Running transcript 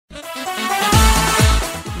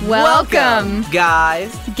Welcome,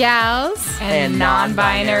 guys, gals, and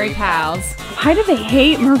non-binary pals. Why do they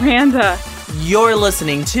hate Miranda? You're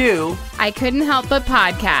listening to I Couldn't Help But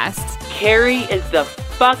Podcast. Carrie is the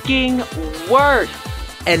fucking worst.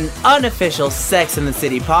 An unofficial Sex and the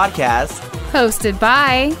City podcast. Hosted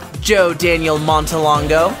by Joe Daniel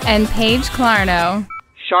Montalongo and Paige Clarno.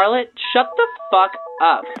 Charlotte, shut the fuck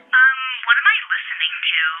up. What am I listening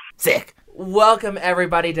to? Sick. Welcome,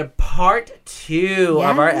 everybody, to part 2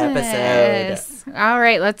 of our episode. All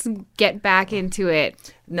right, let's get back into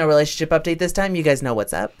it. No relationship update this time. You guys know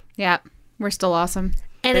what's up. Yeah, we're still awesome.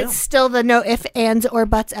 And it's still the no if, ands, or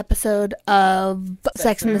buts episode of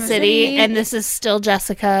Sex and the City. And this is still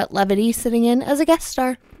Jessica Levity sitting in as a guest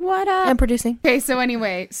star. What up? And producing. Okay, so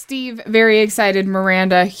anyway, Steve, very excited.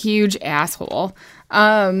 Miranda, huge asshole.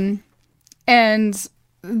 And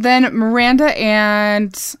then Miranda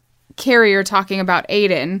and Carrie are talking about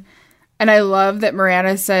Aiden. And I love that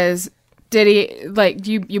Miranda says, did he, like,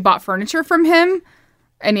 you bought furniture from him?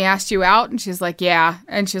 And he asked you out? And she's like, yeah.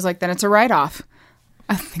 And she's like, then it's a write-off.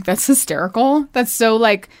 I think that's hysterical. That's so,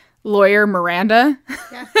 like, lawyer Miranda.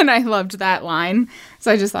 Yeah. And I loved that line.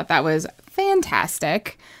 So I just thought that was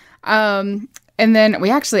fantastic. And then we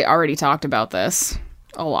actually already talked about this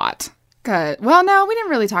a lot. Well, no, we didn't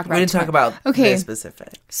really talk about it. We didn't talk about this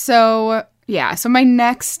specific. So, yeah. So my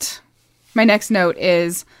next note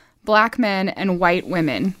is black men and white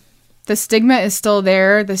women. The stigma is still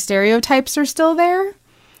there. The stereotypes are still there.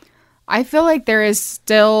 I feel like there is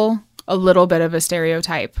still a little bit of a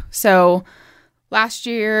stereotype. So last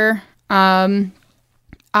year,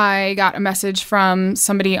 I got a message from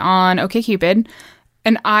somebody on OkCupid,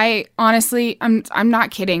 and I honestly, I'm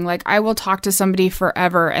not kidding. Like, I will talk to somebody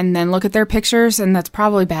forever and then look at their pictures, and that's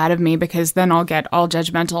probably bad of me because then I'll get all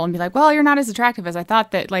judgmental and be like, well, you're not as attractive as I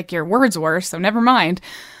thought that, like, your words were, so never mind.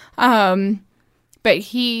 But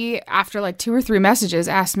he, after like 2 or 3 messages,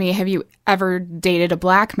 asked me, have you ever dated a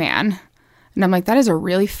black man? And I'm like, that is a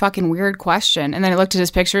really fucking weird question. And then I looked at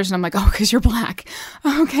his pictures and I'm like, oh, because you're black.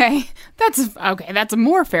 Okay, that's a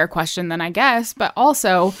more fair question than I guess. But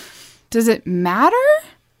also, does it matter?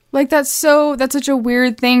 Like, that's such a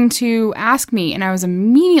weird thing to ask me. And I was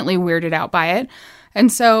immediately weirded out by it.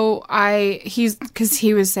 And so because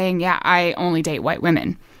he was saying, yeah, I only date white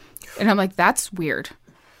women. And I'm like, that's weird.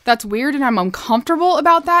 That's weird, and I'm uncomfortable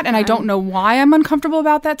about that, and I don't know why I'm uncomfortable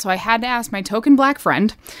about that, so I had to ask my token black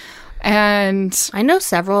friend. And I know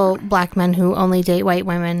several black men who only date white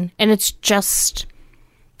women, and it's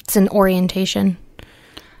an orientation.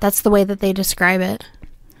 That's the way that they describe it.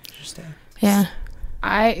 Interesting. Yeah.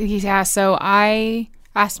 So I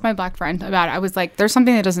asked my black friend about it. I was like, there's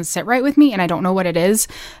something that doesn't sit right with me, and I don't know what it is,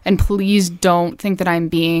 and please don't think that I'm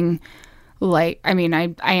being...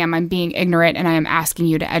 I'm being ignorant, and I am asking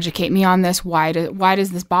you to educate me on this. Why does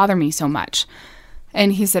this bother me so much?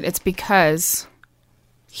 And he said, it's because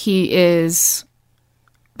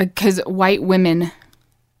white women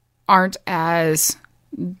aren't as,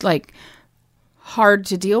 like, hard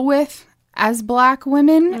to deal with as black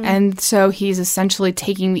women. Mm. And so he's essentially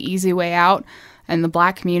taking the easy way out, and the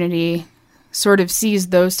black community sort of sees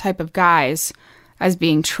those type of guys as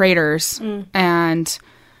being traitors. Mm. And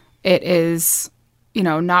it is,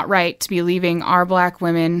 not right to be leaving our black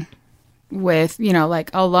women with,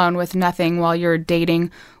 like, alone with nothing while you're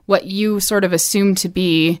dating what you sort of assume to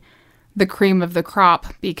be the cream of the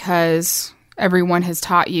crop because everyone has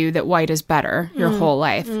taught you that white is better your whole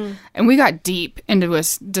life. Mm. And we got deep into a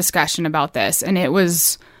discussion about this, and it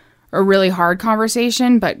was a really hard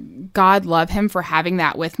conversation, but God love him for having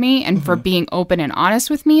that with me and for being open and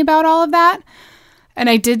honest with me about all of that. And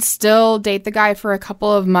I did still date the guy for a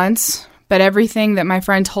couple of months, but everything that my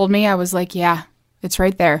friend told me, I was like, yeah, it's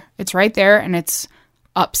right there. It's right there, and it's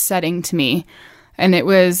upsetting to me. And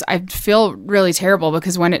I feel really terrible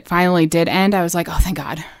because when it finally did end, I was like, oh, thank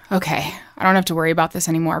God. Okay, I don't have to worry about this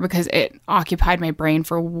anymore because it occupied my brain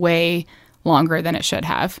for way longer than it should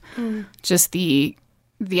have. Mm. Just the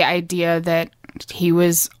idea that he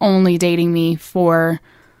was only dating me for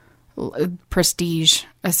prestige,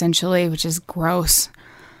 essentially, which is gross.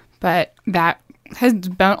 But that has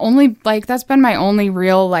been that's been my only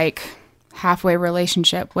real, like, halfway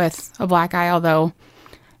relationship with a black guy, although,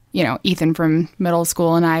 Ethan from middle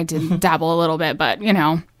school and I did dabble a little bit, but,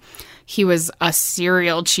 he was a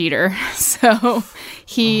serial cheater. So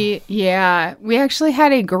we actually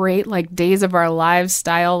had a great, like, Days of Our Lives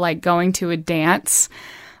style, like, going to a dance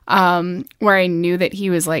where I knew that he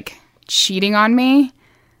was, like, cheating on me.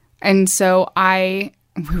 And so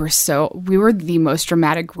we were the most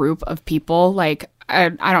dramatic group of people. Like, I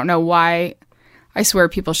don't know why. I swear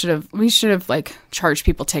we should have like charged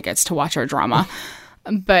people tickets to watch our drama.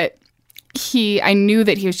 But I knew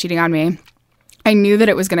that he was cheating on me. I knew that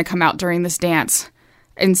it was going to come out during this dance.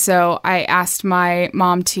 And so I asked my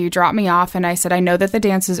mom to drop me off, and I said, I know that the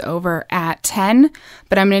dance is over at 10,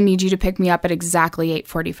 but I'm going to need you to pick me up at exactly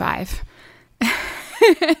 8:45.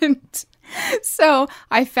 And so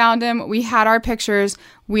I found him. We had our pictures.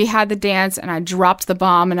 We had the dance, and I dropped the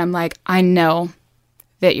bomb, and I'm like, I know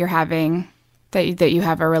that you're having, that you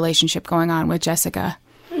have a relationship going on with Jessica.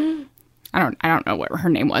 I don't know what her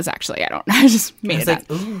name was, actually. I just made it up.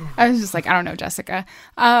 I was just like, I don't know, Jessica.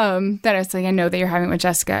 Then I was like, I know that you're having it with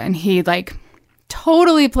Jessica. And he like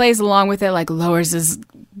totally plays along with it, like lowers his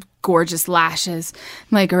gorgeous lashes,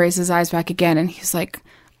 like raises his eyes back again. And he's like,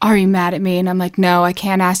 are you mad at me? And I'm like, no, I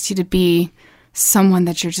can't ask you to be someone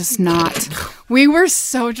that you're just not. We were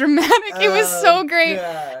so dramatic. It was so great.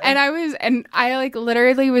 God. And I like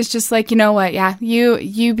literally was just like, you know what? Yeah,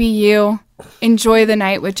 you be you. Enjoy the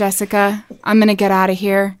night with Jessica. I'm going to get out of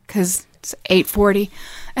here because it's 8:40.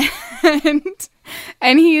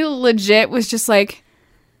 And he legit was just like,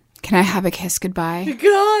 can I have a kiss goodbye?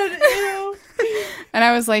 God, ew. And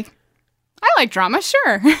I was like, I like drama,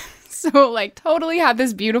 sure. So like totally had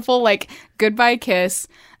this beautiful like goodbye kiss,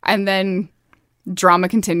 and then drama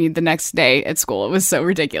continued the next day at school. It was so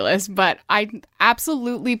ridiculous, but I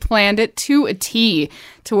absolutely planned it to a T,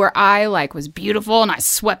 to where I like was beautiful, and I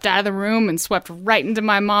swept out of the room and swept right into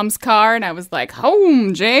my mom's car, and I was like,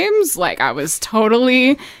 home, James. Like I was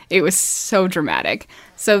totally, it was so dramatic.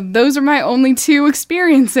 So those are my only two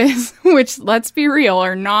experiences, which, let's be real,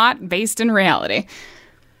 are not based in reality.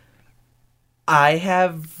 I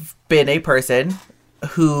have been a person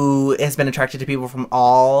who has been attracted to people from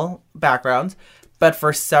all backgrounds, but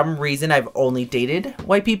for some reason I've only dated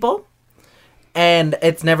white people. And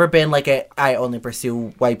it's never been like I only pursue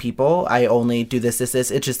white people, I only do this.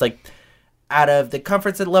 It's just like out of the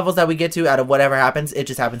comfort levels that we get to, out of whatever happens, it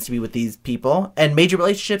just happens to be with these people. And major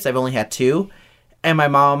relationships, I've only had 2. And my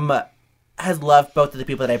mom has loved both of the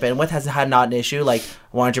people that I've been with, has had not an issue. Like,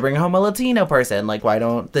 why don't you bring home a Latino person? Like, why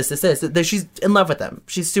don't this. She's in love with them.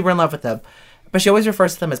 She's super in love with them. But she always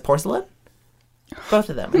refers to them as porcelain. Both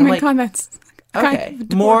of them. Oh my God, that's okay.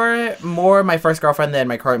 More my first girlfriend than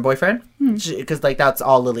my current boyfriend. Because, like, that's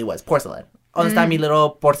all Lily was. Porcelain. Oh, está mi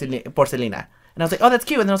little porcelina. And I was like, oh, that's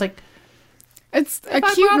cute. And then I was like, it's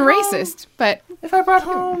cute and racist, but... If I brought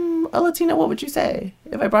home a Latino, what would you say?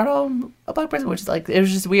 If I brought home a black person, which is like, it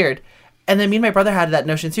was just weird. And then me and my brother had that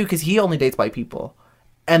notion, too, because he only dates white people.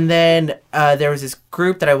 And then there was this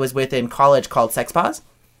group that I was with in college called Sex Pause.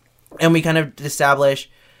 And we kind of established,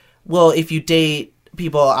 well, if you date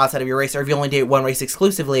people outside of your race, or if you only date one race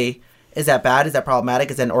exclusively, is that bad? Is that problematic?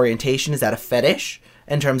 Is that an orientation? Is that a fetish?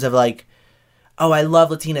 In terms of like, oh, I love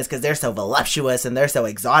Latinas because they're so voluptuous and they're so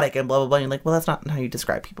exotic and blah, blah, blah. And you're like, well, that's not how you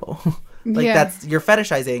describe people. You're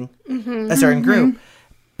fetishizing a certain group.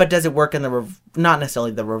 But does it work in not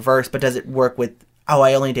necessarily the reverse, but does it work with, oh,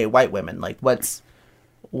 I only date white women? Like, what's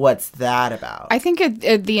that about? I think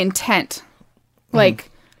the intent, like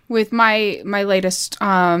with my latest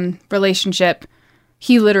relationship,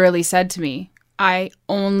 he literally said to me, I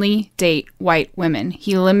only date white women.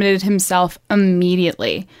 He limited himself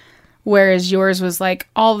immediately. Whereas yours was like,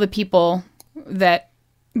 all the people that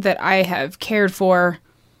I have cared for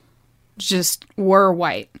just were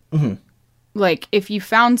white. Mm-hmm. Like, if you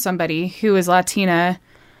found somebody who is Latina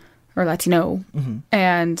or Latino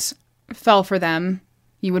and fell for them,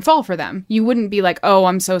 you would fall for them. You wouldn't be like, oh,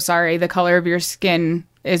 I'm so sorry, the color of your skin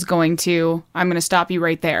is I'm going to stop you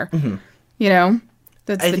right there. Mm-hmm. You know?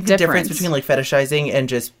 That's I think the difference between, like, fetishizing and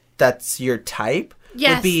just that's your type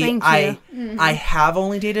would be, thank you. I have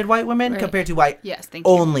only dated white women compared to thank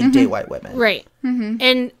only date white women. Right.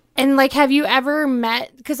 Mm-hmm. And, like, have you ever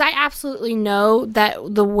met... Because I absolutely know that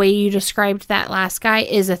the way you described that last guy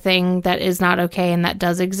is a thing that is not okay and that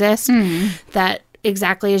does exist. That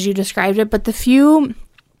exactly as you described it. But the few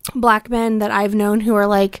black men that I've known who are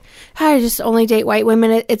like, I just only date white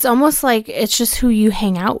women, it's almost like it's just who you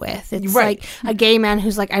hang out with. It's like a gay man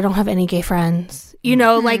who's like, I don't have any gay friends. You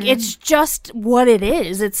know, like, it's just what it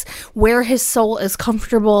is. It's where his soul is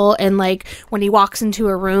comfortable. And, like, when he walks into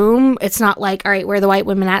a room, it's not like, all right, where are the white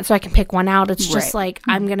women at so I can pick one out? It's just like,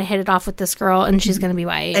 I'm going to hit it off with this girl and she's going to be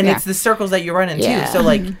white. And it's the circles that you run in, too. So,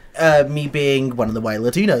 like, me being one of the white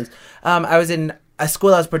Latinos, I was in a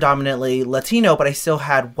school that was predominantly Latino, but I still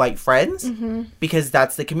had white friends because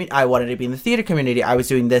that's the community. I wanted to be in the theater community. I was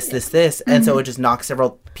doing this. And so it just knocked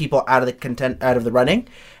several people out of the running.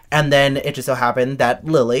 And then it just so happened that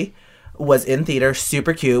Lily was in theater,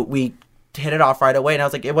 super cute. We hit it off right away. And I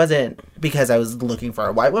was like, it wasn't because I was looking for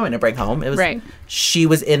a white woman to bring home. It was Right. she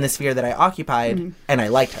was in the sphere that I occupied, and I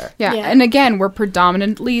liked her. Yeah. Yeah. And again, we're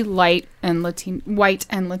predominantly white and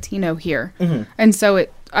Latino here. And so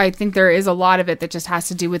I think there is a lot of it that just has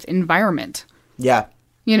to do with environment. Yeah.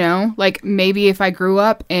 You know, like maybe if I grew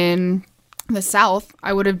up in the South,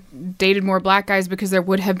 I would have dated more black guys because there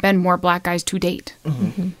would have been more black guys to date.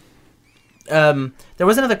 There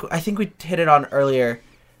was another, I think we hit it on earlier.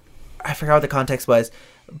 I forgot what the context was,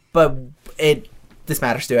 but this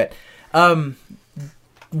matters to it.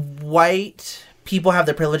 White people have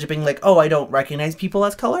the privilege of being like, oh, I don't recognize people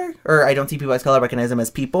as color, or I don't see people as color, I recognize them as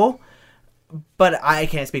people. But I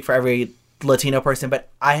can't speak for every Latino person, but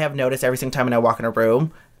I have noticed every single time when I walk in a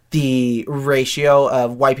room, the ratio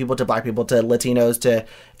of white people to black people to Latinos to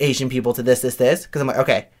Asian people to this, because I'm like,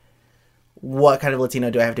 okay, what kind of Latino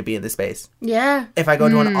do I have to be in this space? Yeah. If I go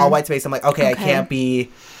to an all-white space, I'm like, okay, I can't be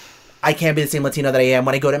the same Latino that I am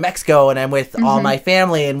when I go to Mexico and I'm with all my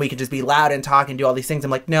family and we can just be loud and talk and do all these things.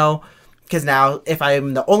 I'm like, no, because now if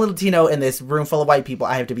I'm the only Latino in this room full of white people,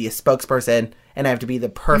 I have to be a spokesperson and I have to be the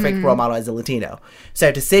perfect role model as a Latino. So I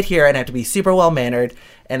have to sit here and I have to be super well-mannered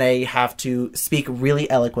and I have to speak really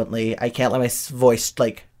eloquently. I can't let my voice,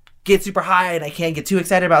 like, get super high and I can't get too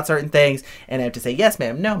excited about certain things. And I have to say, yes,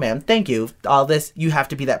 ma'am, no, ma'am, thank you. All this, you have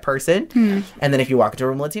to be that person. And then if you walk into a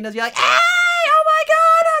room of Latinos, you're like, hey, oh my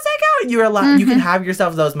God, how's it going? You're allowed, you can have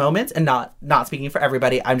yourself those moments and not speaking for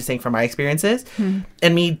everybody. I'm just saying from my experiences.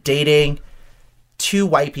 And me dating 2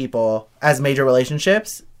 white people as major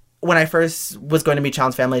relationships, when I first was going to meet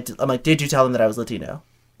Chal's family, I'm like, did you tell them that I was Latino? And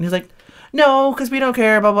he was like, no, because we don't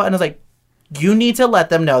care, blah, blah. And I was like, you need to let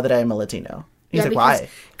them know that I am a Latino. He's like, why?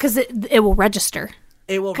 Because it will register.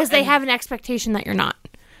 It will, Because they have an expectation that you're not.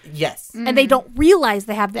 Yes. And they don't realize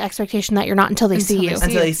they have the expectation that you're not until they see you.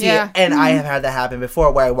 Until they see Yeah. it. And I have had that happen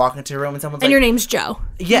before where I walk into a room and someone's And like, your name's Joe.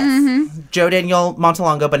 yes, Joe Daniel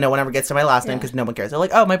Montalongo, but no one ever gets to my last name because no one cares. They're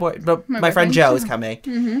like, oh, my friend Joe is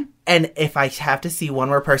coming. And if I have to see one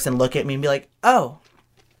more person look at me and be like, oh,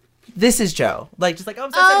 this is Joe. Like, just like, oh,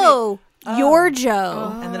 I'm so excited to meet you. You're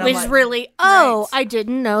Joe. And then I'm Which like, is really, I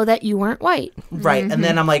didn't know that you weren't white. right. And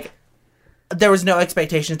then I'm like, there was no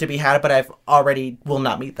expectations to be had, but I've already will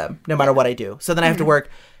not meet them no matter what I do. So then I have to work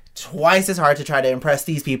twice as hard to try to impress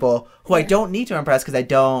these people who I don't need to impress because I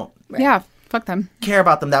don't Yeah, fuck them. care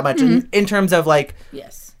about them that much in terms of like,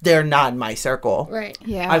 Yes. they're not in my circle. Right.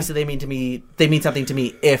 Yeah. Obviously they mean something to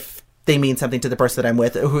me if they mean something to the person that I'm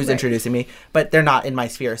with who's introducing me, but they're not in my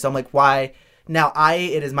sphere. So I'm like, why? Now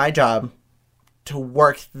it is my job to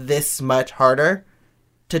work this much harder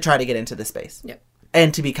to try to get into this space. Yep.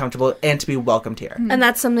 And to be comfortable and to be welcomed here. And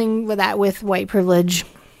that's something with white privilege,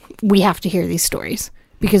 we have to hear these stories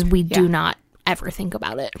because we do not ever think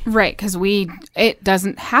about it. Right, because it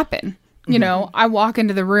doesn't happen. You know, I walk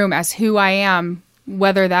into the room as who I am,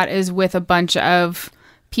 whether that is with a bunch of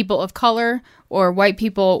people of color or white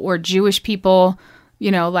people or Jewish people.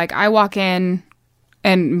 You know, like I walk in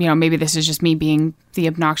and, you know, maybe this is just me being the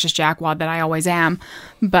obnoxious jackwad that I always am,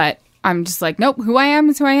 but I'm just like, nope, who I am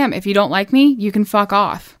is who I am. If you don't like me, you can fuck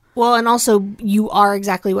off. Well, and also you are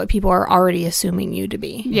exactly what people are already assuming you to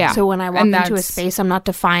be. Yeah. So when I walk And into a that's- space, I'm not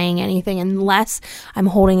defying anything unless I'm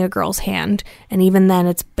holding a girl's hand. And even then,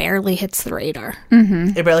 it's barely hits the radar.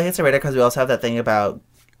 It barely hits the radar because we also have that thing about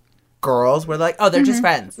girls where they're like, oh, they're just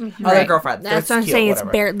friends. Oh, they're Right. girlfriends. That's They're what I'm cute, saying.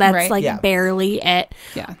 whatever. That's Right. like Yeah. barely it.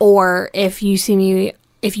 Yeah. Or if you see me,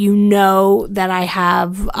 if you know that I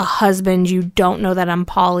have a husband, you don't know that I'm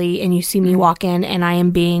poly, and you see me walk in and I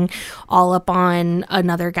am being all up on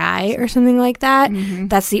another guy or something like that,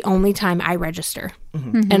 that's the only time I register.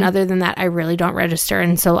 And other than that, I really don't register.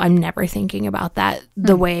 And so I'm never thinking about that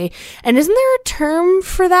the way. And isn't there a term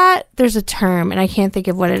for that? There's a term, and I can't think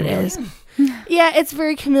of what it is. Yeah, it's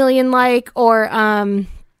very chameleon-like, or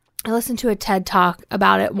I listened to a TED Talk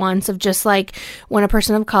about it once of just like when a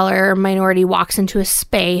person of color or minority walks into a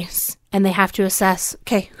space and they have to assess,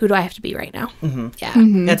 okay, who do I have to be right now? Yeah.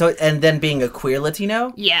 And then being a queer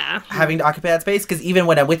Latino, Yeah. having to occupy that space, because even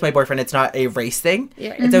when I'm with my boyfriend, it's not a race thing.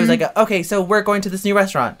 It's always like, okay, so we're going to this new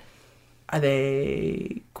restaurant. Are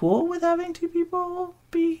they cool with having 2 people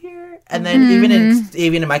be here? And then even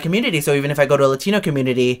in my community, so even if I go to a Latino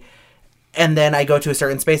community and then I go to a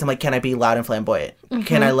certain space, I'm like, can I be loud and flamboyant?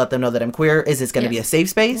 Can I let them know that I'm queer? Is this going to be a safe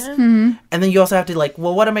space? And then you also have to like,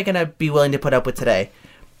 well, what am I going to be willing to put up with today?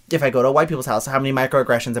 If I go to a white people's house, how many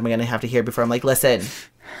microaggressions am I going to have to hear before I'm like, listen,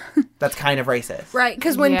 that's kind of racist. Right.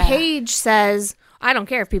 Because when Yeah. Paige says, I don't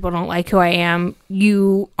care if people don't like who I am.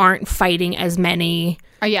 You aren't fighting as many.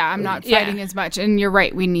 Yeah, I'm not fighting as much. And you're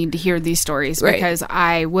right. We need to hear these stories because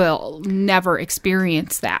I will never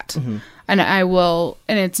experience that. And and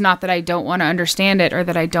it's not that I don't want to understand it or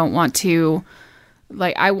that I don't want to,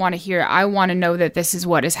 like, I want to know that this is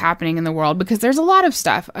what is happening in the world, because there's a lot of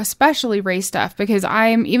stuff, especially race stuff, because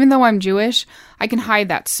even though I'm Jewish, I can hide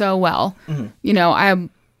that so well. You know, I have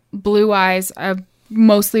blue eyes, I have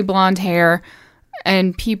mostly blonde hair,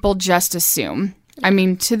 and people just assume. I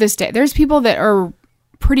mean, to this day, there's people that are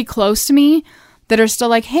pretty close to me that are still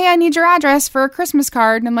like, hey, I need your address for a Christmas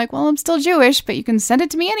card. And I'm like, well, I'm still Jewish, but you can send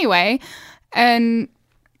it to me anyway. And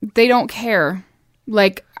they don't care.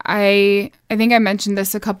 Like, I think I mentioned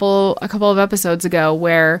this a couple of episodes ago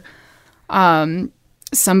where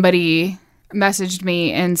somebody messaged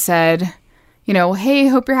me and said, you know, hey,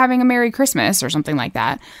 hope you're having a Merry Christmas or something like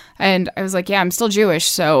that. And I was like, yeah, I'm still Jewish,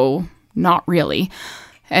 so not really.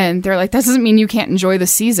 And they're like, that doesn't mean you can't enjoy the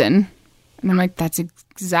season. And I'm like, that's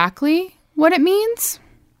exactly what it means.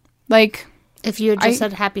 Like, if you had just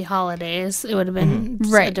said happy holidays, it would have been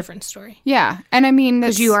a different story. Yeah. And I mean,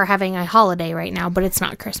 because you are having a holiday right now, but it's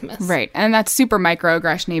not Christmas. Right. And that's super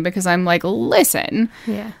microaggression-y because I'm like, listen,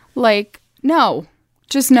 like, no,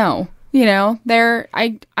 just no. You know,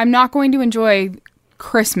 I'm not going to enjoy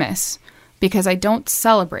Christmas because I don't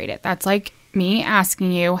celebrate it. That's like me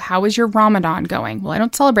asking you, how is your Ramadan going? Well, I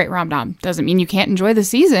don't celebrate Ramadan. Doesn't mean you can't enjoy the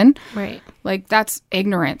season. Right. Like, that's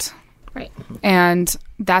ignorant. Right. And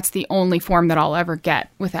that's the only form that I'll ever get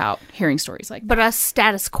without hearing stories like that. But us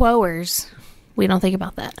status quoers, we don't think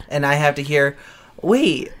about that. And I have to hear,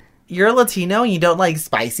 wait, you're Latino and you don't like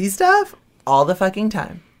spicy stuff? All the fucking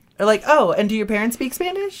time. They're like, oh, and do your parents speak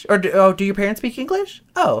Spanish? Or do your parents speak English?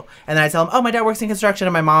 Oh. And then I tell them, oh, my dad works in construction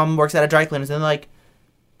and my mom works at a dry cleaners. And they're like,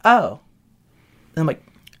 oh. And I'm like,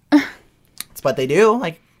 it's what they do.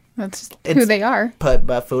 Like, that's who they are. Put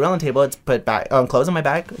food on the table. It's put clothes on my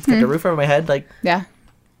back. It's kept a roof over my head. Like, yeah.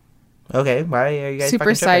 Okay, why are you guys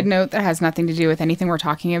super side note that has nothing to do with anything we're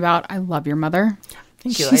talking about? I love your mother.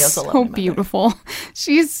 Thank you. She's I also so love my mother. beautiful.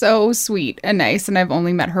 She's so sweet and nice, and I've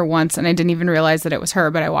only met her once, and I didn't even realize that it was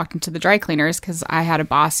her. But I walked into the dry cleaners because I had a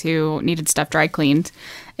boss who needed stuff dry cleaned,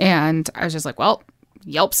 and I was just like, well,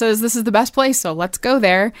 Yelp says this is the best place, so let's go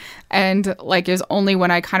there. And like, it was only when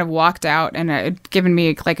I kind of walked out and it had given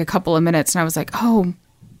me like a couple of minutes, and I was like, oh,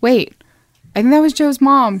 wait. I think that was Joe's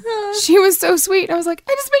mom. She was so sweet. I was like,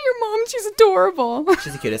 I just met your mom. She's adorable.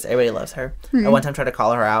 She's the cutest. Everybody loves her. I one time tried to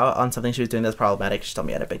call her out on something she was doing that's problematic. She told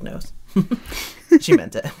me I had a big nose. She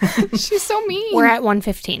meant it. She's so mean. We're at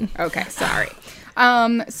 1:15. Okay, sorry.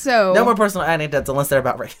 So no more personal anecdotes unless they're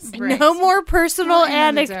about race. Right. No more personal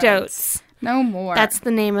anecdotes. No more. That's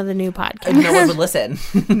the name of the new podcast. And no one would listen.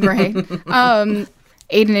 Right. Aiden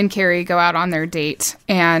and Carrie go out on their date,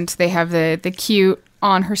 and they have the cute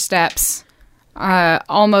on her steps,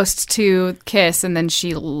 almost to kiss, and then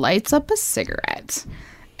she lights up a cigarette.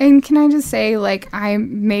 And can I just say, like,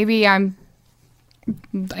 I'm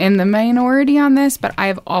in the minority on this, but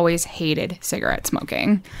I've always hated cigarette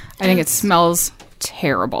smoking. I think it smells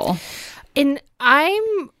terrible. And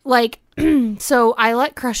I'm like, so I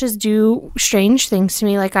let crushes do strange things to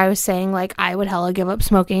me. Like I was saying, like I would hella give up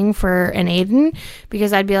smoking for an Aiden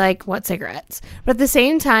because I'd be like, what cigarettes? But at the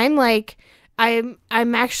same time, like I'm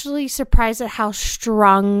actually surprised at how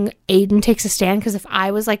strong Aiden takes a stand. Because if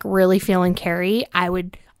I was like really feeling Carrie,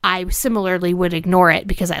 I similarly would ignore it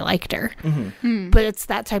because I liked her. But it's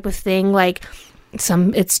that type of thing. Like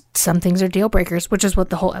some things are deal breakers, which is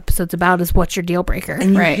what the whole episode's about, is what's your deal breaker.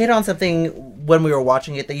 And you hit on something when we were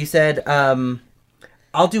watching it that you said,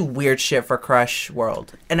 I'll do weird shit for Crush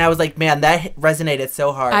World. And I was like, man, that resonated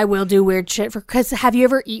so hard. I will do weird shit because have you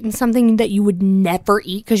ever eaten something that you would never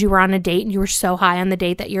eat because you were on a date and you were so high on the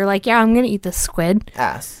date that you're like, yeah, I'm going to eat this squid?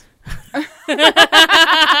 Ass.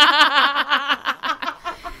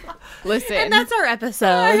 Listen. And that's our episode.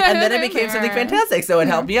 And then it became something fantastic, so it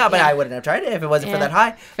helped me out. But I wouldn't have tried it if it wasn't for that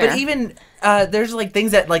high. Fair. But even there's like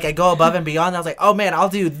things that like I go above and beyond. I was like, oh man, I'll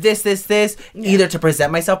do this, either to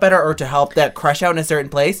present myself better or to help that crush out in a certain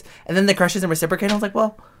place. And then the crush isn't reciprocated. I was like,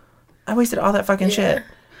 well, I wasted all that fucking shit.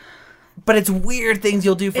 But it's weird things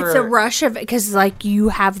you'll do for... It's a rush of... Because, like, you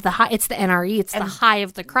have the high... It's the NRE. It's the high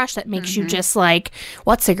of the crush that makes you just like,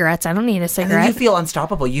 what cigarettes? I don't need a cigarette. And then you feel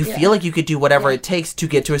unstoppable. You feel like you could do whatever it takes to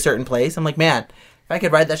get to a certain place. I'm like, man, if I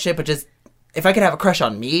could ride that shit, but just... If I could have a crush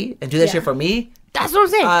on me and do that shit for me... That's what I'm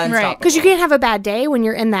saying. Unstoppable. Because you can't have a bad day when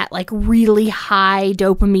you're in that, like, really high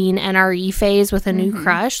dopamine NRE phase with a new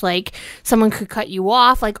crush. Like, someone could cut you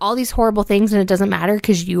off. Like, all these horrible things, and it doesn't matter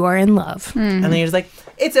because you are in love. And then you're just like,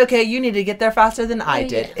 it's okay. You need to get there faster than I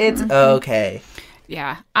did. It's okay.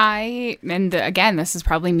 Yeah. Again, this is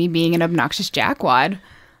probably me being an obnoxious jackwad,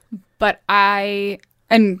 but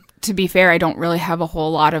and to be fair, I don't really have a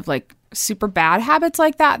whole lot of like super bad habits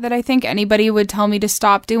like that I think anybody would tell me to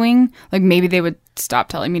stop doing. Like maybe they would stop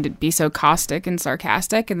telling me to be so caustic and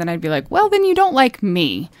sarcastic, and then I'd be like, well, then you don't like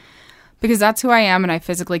me. Because that's who I am, and I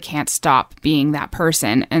physically can't stop being that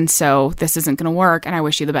person. And so this isn't going to work, and I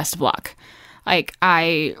wish you the best of luck. Like,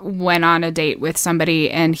 I went on a date with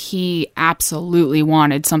somebody, and he absolutely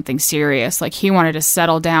wanted something serious. Like, he wanted to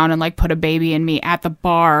settle down and, like, put a baby in me at the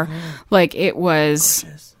bar. Like, it was...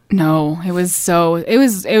 Gorgeous. No, it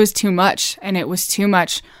was too much. And it was too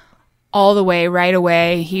much all the way, right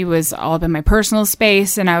away. He was all up in my personal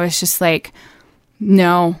space, and I was just like,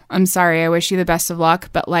 no, I'm sorry. I wish you the best of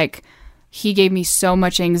luck. But, like... He gave me so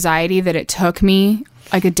much anxiety that it took me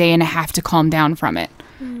like a day and a half to calm down from it.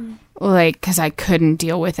 Like, because I couldn't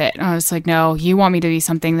deal with it. I was like, no, you want me to be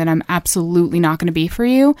something that I'm absolutely not going to be for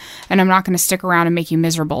you. And I'm not going to stick around and make you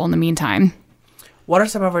miserable in the meantime. What are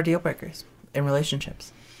some of our deal breakers in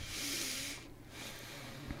relationships?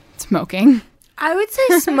 Smoking. I would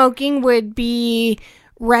say smoking would be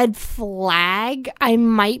red flag. I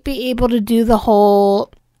might be able to do the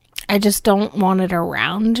whole... I just don't want it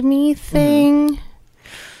around me thing.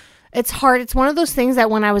 It's hard. It's one of those things that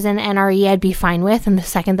when I was in NRE, I'd be fine with. And the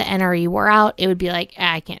second the NRE wore out, it would be like,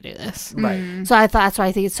 I can't do this. Right. So that's why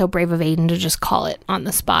I think it's so brave of Aiden to just call it on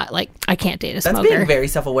the spot. Like, I can't date a That's smoker. being very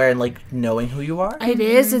self-aware and like knowing who you are. It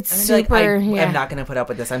is. It's And be super. like, yeah. I'm not going to put up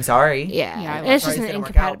with this. I'm sorry. Yeah. Yeah, it's Sorry just it's an gonna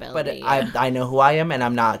work out, incompatibility. but I know who I am, and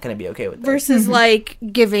I'm not going to be okay with this. Versus like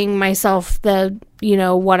giving myself the,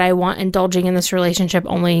 what I want, indulging in this relationship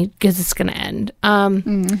only because it's going to end.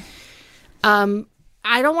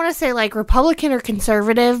 I don't want to say like Republican or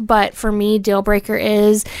conservative, but for me, deal breaker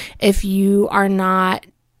is if you are not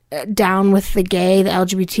down with the gay, the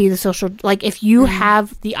LGBT, the social, like if you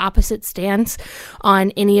have the opposite stance on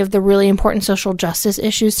any of the really important social justice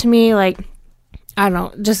issues to me, like I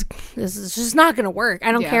don't this is just not going to work.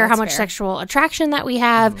 I don't care how that's much fair. sexual attraction that we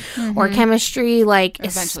have or chemistry, like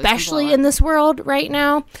Eventually it's gonna especially blow in this world right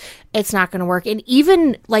now, it's not going to work. And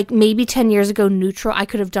even like maybe 10 years ago, neutral, I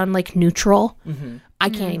could have done like neutral. I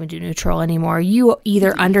can't even do neutral anymore. You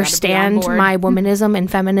either understand board. my womanism and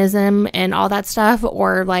feminism and all that stuff,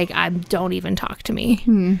 or like don't even talk to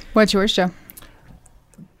me. What's yours, Joe?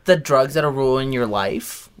 The drugs that'll ruin your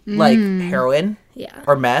life, like heroin Yeah.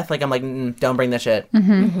 or meth, like I'm like, don't bring that shit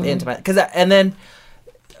into my... And then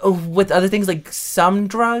with other things, like some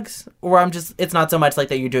drugs, where I'm just... It's not so much like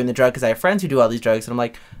that you're doing the drug, because I have friends who do all these drugs, and I'm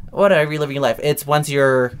like, whatever, you're living your life. It's once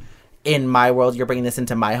you're in my world, you're bringing this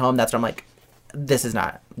into my home, that's when I'm like, this is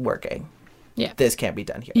not working. Yeah. This can't be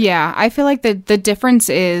done here. Yeah, I feel like the difference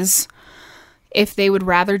is if they would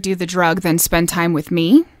rather do the drug than spend time with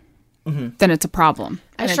me, then it's a problem.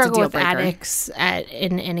 I and it's a struggle deal with breaker. addicts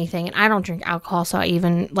in anything, and I don't drink alcohol, so I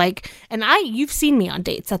even like. And you've seen me on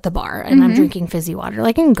dates at the bar, and I'm drinking fizzy water.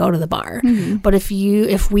 Like I can go to the bar, but if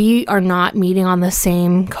we are not meeting on the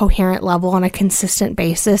same coherent level on a consistent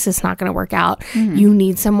basis, it's not going to work out. You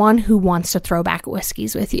need someone who wants to throw back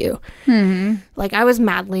whiskeys with you. Like I was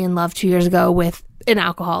madly in love 2 years ago with an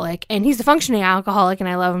alcoholic, and he's a functioning alcoholic, and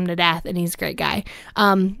I love him to death, and he's a great guy.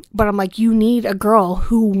 But I'm like, you need a girl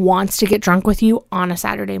who wants to get drunk with you on a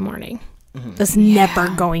Saturday morning. That's never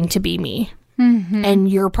going to be me.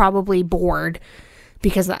 And you're probably bored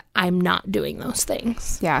because I'm not doing those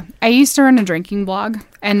things. Yeah. I used to run a drinking blog,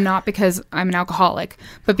 and not because I'm an alcoholic,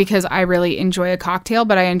 but because I really enjoy a cocktail.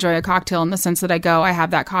 But I enjoy a cocktail in the sense that I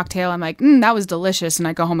have that cocktail, I'm like, that was delicious, and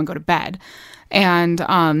I go home and go to bed. And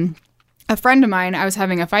a friend of mine I was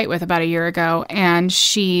having a fight with about a year ago, and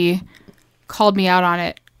she called me out on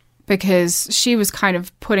it because she was kind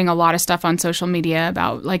of putting a lot of stuff on social media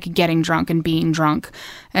about like getting drunk and being drunk.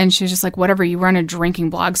 And she was just like, whatever, you run a drinking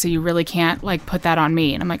blog, so you really can't like put that on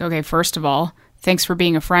me. And I'm like, okay, first of all, thanks for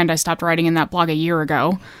being a friend. I stopped writing in that blog a year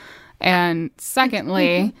ago. And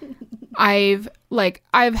secondly, I've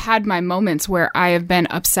had my moments where I have been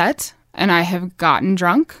upset and I have gotten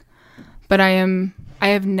drunk, but I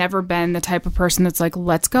have never been the type of person that's like,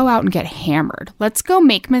 let's go out and get hammered. Let's go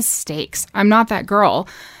make mistakes. I'm not that girl.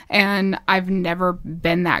 And I've never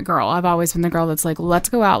been that girl. I've always been the girl that's like, let's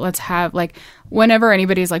go out. Let's have like, whenever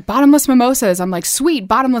anybody's like bottomless mimosas, I'm like, sweet,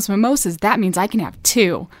 bottomless mimosas. That means I can have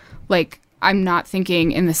two. Like, I'm not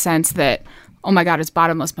thinking in the sense that, oh my God, it's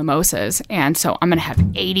bottomless mimosas, and so I'm going to have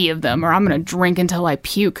 80 of them, or I'm going to drink until I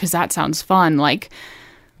puke because that sounds fun. Like,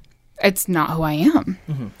 it's not who I am.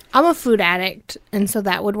 I'm a food addict, and so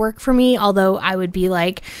that would work for me, although I would be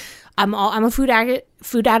like, I'm a food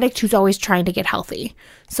addict who's always trying to get healthy.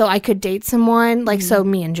 So I could date someone like, so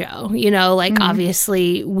me and Joe, you know, like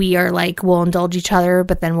obviously we are like, we'll indulge each other,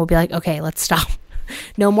 but then we'll be like, okay, let's stop.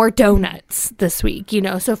 No more donuts this week, you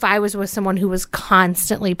know? So if I was with someone who was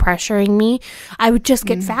constantly pressuring me, I would just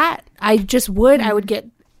get fat. I just would. I would get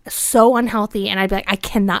so unhealthy, and I'd be like, I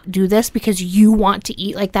cannot do this because you want to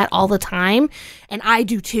eat like that all the time, and I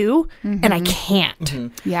do too, and I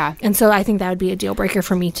can't. Yeah. And so I think that would be a deal breaker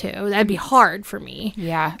for me too. That'd be hard for me.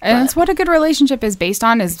 Yeah. And that's what a good relationship is based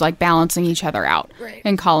on, is like balancing each other out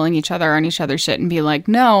and calling each other on each other's shit and be like,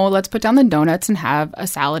 no, let's put down the donuts and have a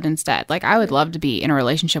salad instead. Like, I would love to be in a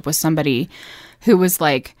relationship with somebody who was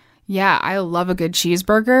like, yeah, I love a good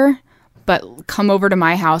cheeseburger, but come over to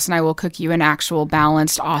my house and I will cook you an actual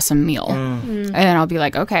balanced, awesome meal. And I'll be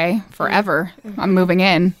like, okay, forever. I'm moving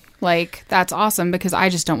in. Like, that's awesome, because I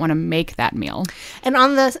just don't want to make that meal. And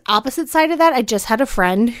on the opposite side of that, I just had a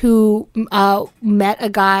friend who met a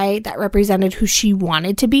guy that represented who she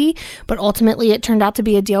wanted to be, but ultimately it turned out to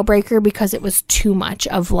be a deal breaker because it was too much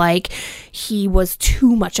of like, he was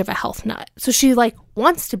too much of a health nut. So she like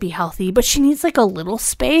wants to be healthy, but she needs like a little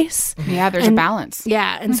space. Yeah, there's a balance.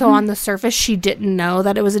 Yeah. And so on the surface, she didn't know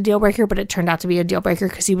that it was a deal breaker, but it turned out to be a deal breaker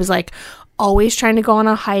because he was like always trying to go on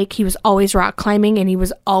a hike. He was always rock climbing, and he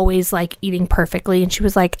was always like eating perfectly. And she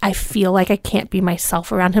was like, I feel like I can't be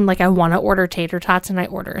myself around him. Like, I want to order tater tots and I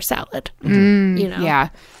order a salad. You know? Yeah.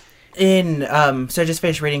 So I just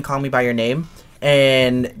finished reading Call Me By Your Name,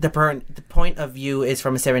 and the point of view is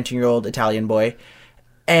from a 17-year-old Italian boy.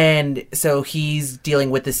 And so he's dealing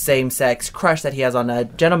with the same-sex crush that he has on a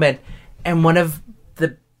gentleman. And one of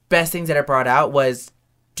the best things that it brought out was,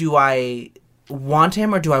 do I want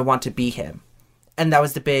him or do I want to be him? And that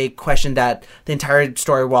was the big question that the entire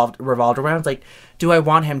story revolved around. It's like, do I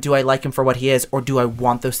want him? Do I like him for what he is? Or do I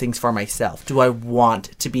want those things for myself? Do I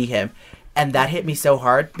want to be him? And that hit me so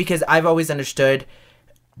hard, because I've always understood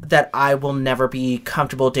that I will never be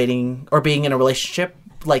comfortable dating or being in a relationship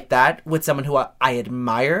like that with someone who I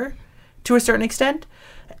admire to a certain extent,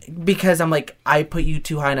 because I'm like, I put you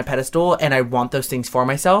too high on a pedestal and I want those things for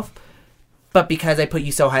myself. But because I put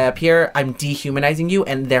you so high up here, I'm dehumanizing you,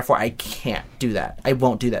 and therefore I can't do that. I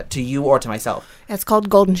won't do that to you or to myself. It's called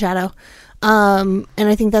Golden Shadow. And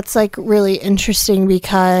I think that's like really interesting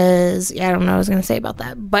because, I don't know what I was going to say about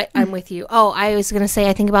that, but I'm with you. Oh, I was going to say,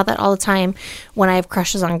 I think about that all the time when I have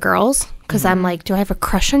crushes on girls, because I'm like, do I have a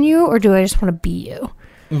crush on you or do I just want to be you?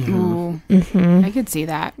 I could see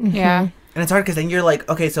that. Yeah. And it's hard because then you're like,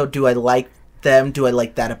 okay, so do I like them? Do I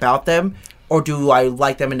like that about them? Or do I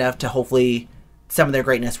like them enough to hopefully some of their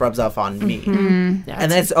greatness rubs off on me? And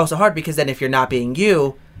then it's also hard because then if you're not being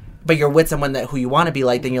you, but you're with someone who you want to be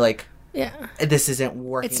like, then you're like, this isn't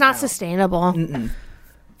working. It's not out. sustainable.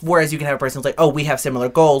 Whereas you can have a person who's like, oh, we have similar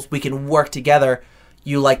goals. We can work together.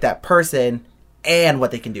 You like that person and what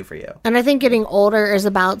they can do for you. And I think getting older is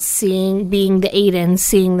about being the Aiden,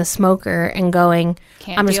 seeing the smoker and going,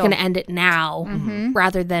 I'm just going to end it now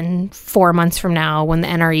rather than 4 months from now when the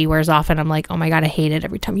NRE wears off and I'm like, oh my God, I hate it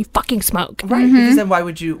every time you fucking smoke. Right. Because then why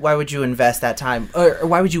would you invest that time? Or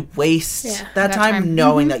why would you waste that time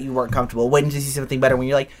knowing that you weren't comfortable, waiting to see something better when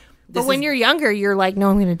you're like, but when you're younger, you're like, no,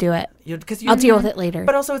 I'm going to do it. I'll deal with it later.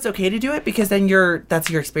 But also it's okay to do it because then that's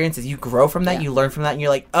your experiences. You grow from that, you learn from that, and you're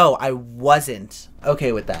like, oh, I wasn't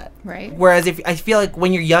okay with that. Right. Whereas I feel like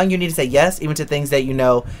when you're young, you need to say yes, even to things that you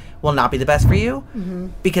know will not be the best for you,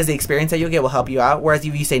 because the experience that you'll get will help you out. Whereas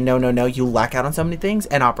if you say no, you lack out on so many things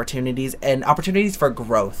and opportunities for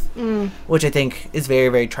growth, which I think is very,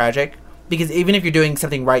 very tragic. Because even if you're doing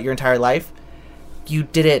something right your entire life,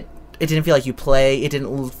 it didn't feel like you play. It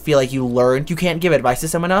didn't feel like you learned. You can't give advice to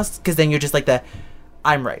someone else because then you're just like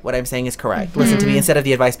I'm right. What I'm saying is correct. Listen to me, instead of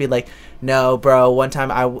the advice being like, no, bro, one time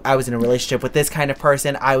I was in a relationship with this kind of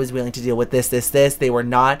person. I was willing to deal with this. They were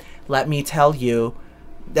not. Let me tell you,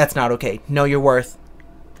 that's not okay. Know your worth.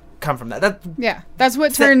 Come from that. That's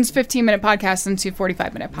what turns 15-minute podcasts into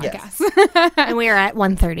 45-minute podcasts. Yes. And we are at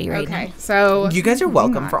 1:30 right now. Okay, so you guys are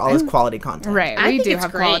welcome for all this quality content. Right, I we think do it's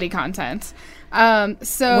have great. quality content.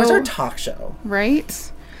 So where's our talk show?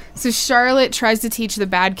 Right. So Charlotte tries to teach the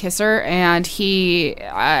bad kisser, and he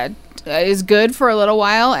is good for a little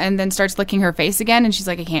while, and then starts licking her face again, and she's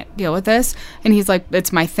like, I can't deal with this. And he's like,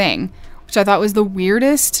 it's my thing, which I thought was the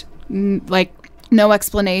weirdest, like, no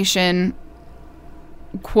explanation,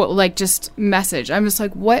 just message. I'm just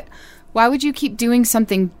like, what? Why would you keep doing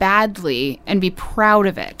something badly and be proud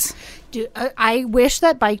of it? Dude, I wish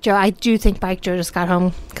that Bike Joe, I do think Bike Joe just got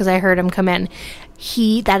home because I heard him come in.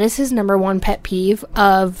 That is his number one pet peeve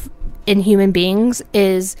in human beings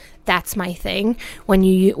is that's my thing. When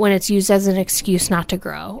it's used as an excuse not to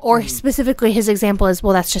grow, or specifically his example is,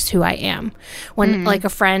 well, that's just who I am. When like a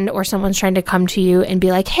friend or someone's trying to come to you and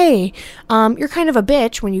be like, hey, you're kind of a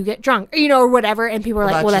bitch when you get drunk, or whatever, and people are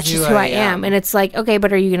like, well, that's just who I am. And it's like, okay,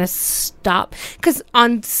 but are you gonna stop? Because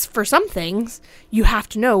for some things you have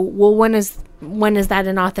to know, well, when is that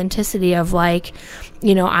an authenticity of like,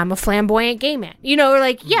 I'm a flamboyant gay man, or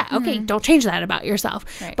like, yeah, okay, don't change that about yourself.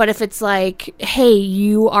 Right. But if it's like, hey,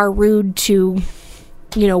 you are rude to,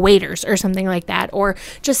 waiters or something like that, or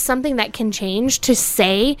just something that can change, to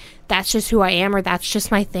say that's just who I am or that's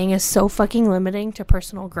just my thing is so fucking limiting to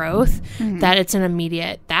personal growth that it's an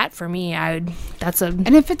immediate, that for me, and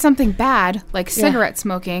if it's something bad, like cigarette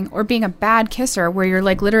smoking or being a bad kisser where you're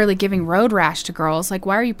like literally giving road rash to girls, like,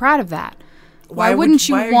 why are you proud of that? Why wouldn't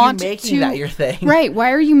you want making that your thing? Right.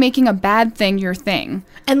 Why are you making a bad thing your thing?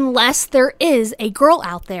 Unless there is a girl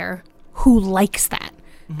out there who likes that.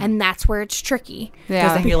 And that's where it's tricky. Because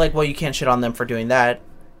Yeah. then you're like, well, you can't shit on them for doing that.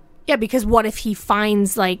 Yeah, because what if he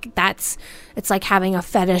finds like it's like having a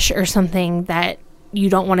fetish or something that you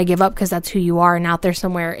don't want to give up because that's who you are, and out there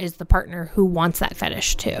somewhere is the partner who wants that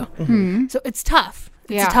fetish too. So it's tough.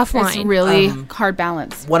 It's a tough line. It's really hard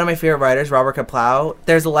balance. One of my favorite writers, Robert Kaplow,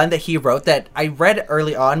 there's a line that he wrote that I read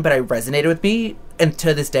early on, but I resonated with me and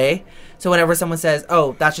to this day. So whenever someone says,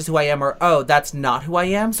 oh, that's just who I am, or oh, that's not who I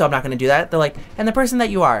am, so I'm not going to do that, they're like, and the person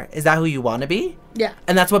that you are, is that who you want to be? Yeah.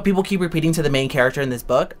 And that's what people keep repeating to the main character in this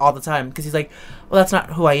book all the time, because he's like, well, that's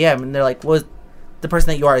not who I am. And they're like, well, the person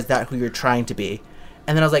that you are, is that who you're trying to be?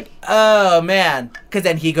 And then I was like, oh, man. Because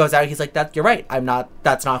then he goes out, he's like, you're right,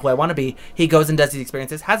 that's not who I want to be. He goes and does these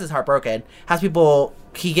experiences, has his heart broken,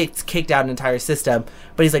 he gets kicked out an entire system,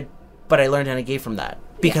 but he's like, but I learned and I gave from that.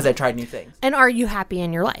 Because I tried new things. And are you happy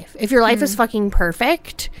in your life? If your life is fucking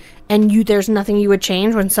perfect and there's nothing you would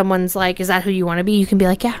change, when someone's like, is that who you want to be? You can be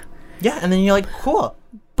like, yeah. Yeah, and then you're like, cool.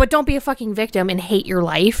 But don't be a fucking victim and hate your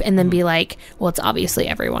life and then be like, well, it's obviously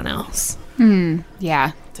everyone else.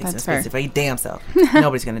 Yeah, Takes that's fair. for your damn self.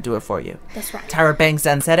 Nobody's going to do it for you. That's right. Tyra Banks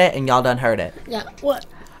done said it, and y'all done heard it. Yeah. What?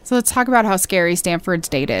 So let's talk about how scary Stanford's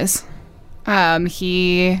date is.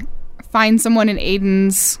 He finds someone in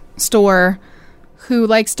Aiden's store who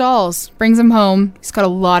likes dolls, brings him home. He's got a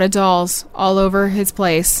lot of dolls all over his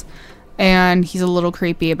place, and he's a little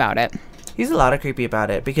creepy about it. He's a lot of creepy about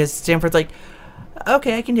it, because Stanford's like,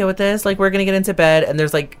 okay, I can deal with this. Like, we're going to get into bed, and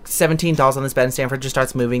there's like 17 dolls on this bed, and Stanford just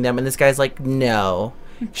starts moving them, and this guy's like, no.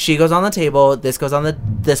 She goes on the table, this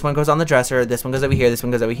one goes on the dresser, this one goes over here, this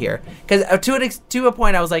one goes over here. Because to a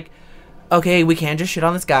point, I was like, okay, we can't just shit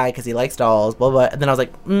on this guy because he likes dolls, blah, blah. And then I was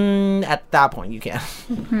like, at that point, you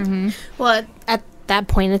can. Well, at that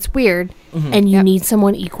point, it's weird, and you need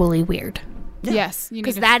someone equally weird. Yeah. Yes,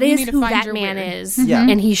 Because that is who that man is, Yeah.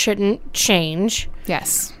 and he shouldn't change,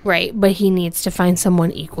 Yes. right? But he needs to find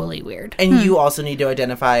someone equally weird. And you also need to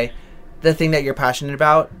identify the thing that you're passionate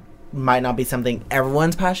about might not be something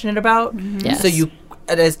everyone's passionate about. Yes. So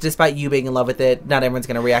despite you being in love with it, not everyone's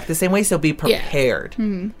going to react the same way. So be prepared.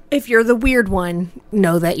 If you're the weird one,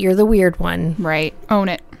 know that you're the weird one, Right. Own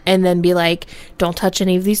it. and then be like, don't touch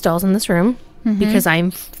any of these dolls in this room because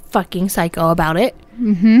I'm fucking psycho about it,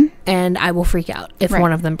 and I will freak out if Right.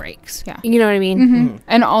 one of them breaks. Yeah. You know what I mean?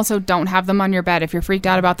 And also, don't have them on your bed. If you're freaked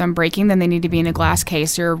out about them breaking, then they need to be in a glass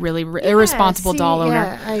case. You're a really irresponsible doll owner.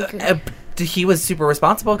 Yeah, I agree. He was super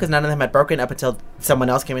responsible because none of them had broken up until someone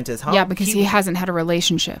else came into his home. Yeah, because he hasn't had a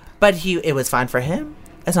relationship. But it was fine for him.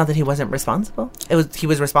 It's not that he wasn't responsible. He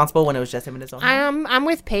was responsible when it was just him in his own home. I'm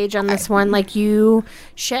with Paige on this one. Like,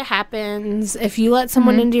 shit happens. If you let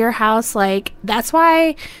someone into your house, like, that's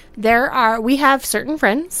why we have certain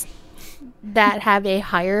friends that have a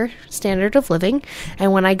higher standard of living.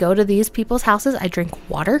 And when I go to these people's houses, I drink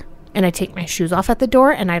water and I take my shoes off at the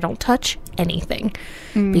door and I don't touch anything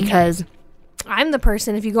because I'm the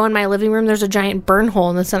person, if you go in my living room, there's a giant burn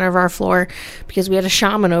hole in the center of our floor because we had a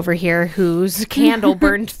shaman over here whose candle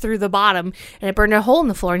burned through the bottom and it burned a hole in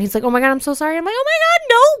the floor. And he's like, oh my God, I'm so sorry. I'm like, oh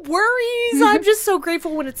my God, no worries. I'm just so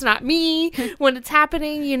grateful when it's not me, when it's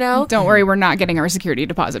happening, you know? Don't worry, we're not getting our security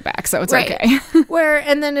deposit back, so it's Right. okay.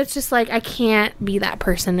 And then it's just like, I can't be that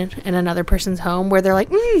person in another person's home where they're like,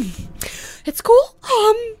 it's cool.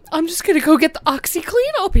 I'm just going to go get the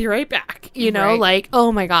OxyClean. I'll be right back. You know, Right. like,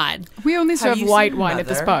 oh my God. We only Have serve you white seen wine at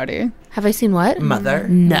this Mother? party. Have I seen what? Mother,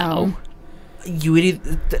 No. you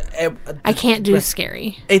would. I can't do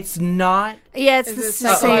scary. It's not Yeah, it's Is the it same.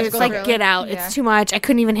 It's psychological like thriller? Get Out. Yeah. It's too much. I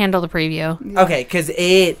couldn't even handle the preview. okay because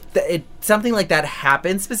it something like that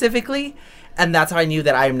happened specifically, And that's how I knew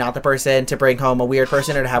that I am not the person to bring home a weird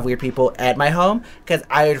person or to have weird people at my home, because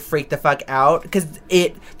I would freak the fuck out. Because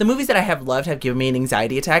the movies that I have loved have given me an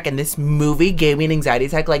anxiety attack, and this movie gave me an anxiety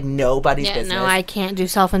attack like nobody's business. No, I can't do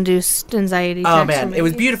self-induced anxiety Oh attacks man, for it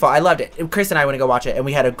was movies. beautiful. I loved it. Chris and I went to go watch it, and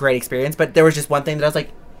we had a great experience. But there was just one thing that I was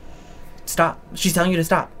like, stop. She's telling you to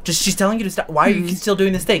stop. She's telling you to stop. Why are you still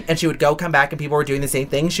doing this thing? And she would go, come back, and people were doing the same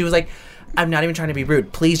thing. She was like, I'm not even trying to be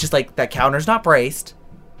rude. Please, just like, that counter's not braced.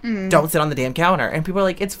 Don't sit on the damn counter. And people are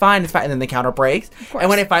like, it's fine, it's fine. And then the counter breaks. And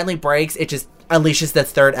when it finally breaks, it just unleashes the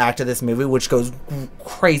third act of this movie, which goes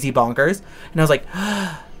crazy bonkers. And I was like,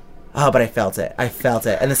 oh, but I felt it.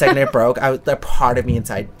 And the second it broke, a part of me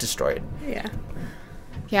inside destroyed.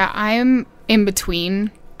 Yeah, I'm in between.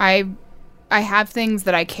 I have things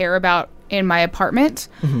that I care about in my apartment,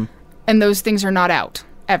 and those things are not out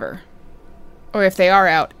ever. Or if they are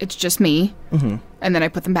out, it's just me, and then I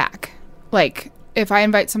put them back. Like, if I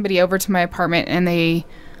invite somebody over to my apartment and they,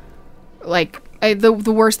 like, the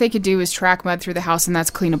worst they could do is track mud through the house, and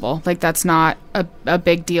that's cleanable. Like, that's not a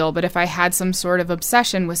big deal. But if I had some sort of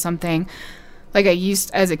obsession with something, like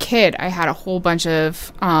as a kid, I had a whole bunch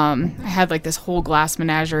of, I had like this whole glass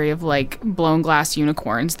menagerie of like blown glass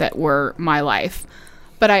unicorns that were my life.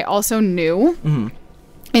 But I also knew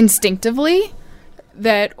instinctively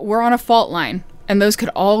that we're on a fault line, and those could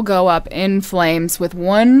all go up in flames with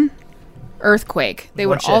one earthquake. They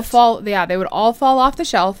would all fall. Yeah, they would all fall off the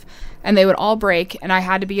shelf, and they would all break, and I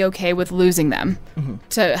had to be okay with losing them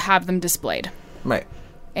to have them displayed. Right.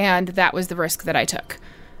 And that was the risk that I took.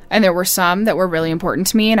 And there were some that were really important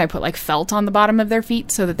to me, and I put like felt on the bottom of their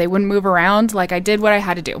feet so that they wouldn't move around. Like, I did what I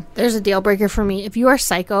had to do. There's a deal breaker for me. If you are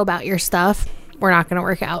psycho about your stuff, we're not going to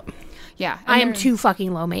work out. Yeah. I am too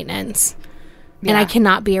fucking low maintenance. And I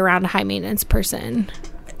cannot be around a high maintenance person.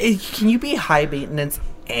 Can you be high maintenance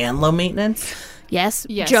and low maintenance? Yes.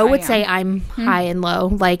 Yes, Joe I would am. say I'm high and low.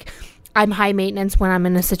 Like, I'm high maintenance when I'm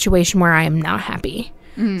in a situation where I am not happy.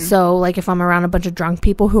 So, like, if I'm around a bunch of drunk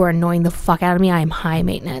people who are annoying the fuck out of me, I am high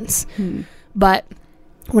maintenance. But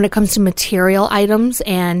when it comes to material items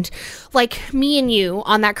and, like, me and you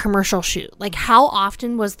on that commercial shoot, like, how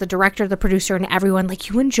often was the director, the producer, and everyone like,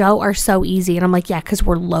 you and Joe are so easy? And I'm like, yeah, because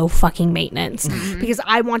we're low fucking maintenance. Because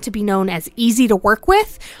I want to be known as easy to work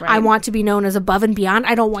with. I want to be known as above and beyond.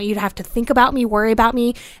 I don't want you to have to think about me, worry about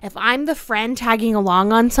me. If I'm the friend tagging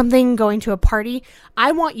along on something, going to a party,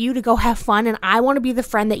 I want you to go have fun, and I want to be the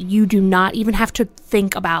friend that you do not even have to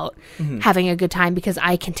think about having a good time, because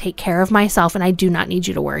I can take care of myself, and I do not need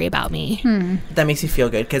you to worry about me. That makes me feel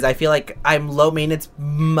good, because I feel like I'm low maintenance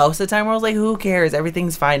most of the time, where I was like, who cares?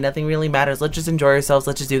 Everything's fine. Nothing really matters. Let's just enjoy ourselves.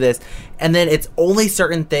 Let's just do this. And then it's only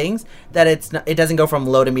certain things that it doesn't go from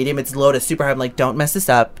low to medium. It's low to super high. I'm like, don't mess this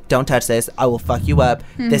up. Don't touch this. I will fuck you up.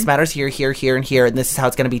 This matters here, here, here, and here. And this is how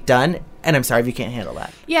it's going to be done. And I'm sorry if you can't handle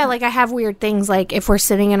that. Yeah, like, I have weird things, like if we're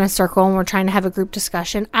sitting in a circle and we're trying to have a group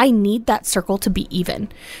discussion, I need that circle to be even.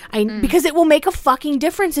 Because it will make a fucking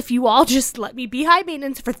difference if you all just let me be high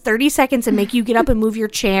maintenance for 30 seconds and make you get up and move your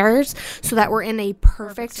chairs so that we're in a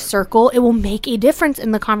perfect circle. It will make a difference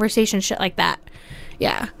in the conversation, shit like that.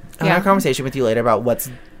 Yeah. I'll have a conversation with you later about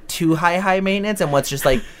what's too high maintenance and what's just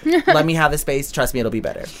like, let me have the space. Trust me, it'll be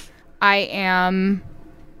better. I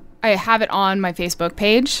have it on my Facebook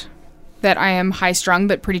page that I am high strung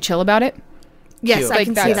but pretty chill about it. Yes, Cute. I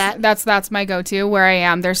can see that. That's my go-to where I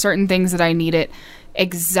am. There's certain things that I need it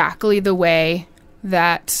exactly the way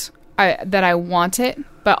that I want it,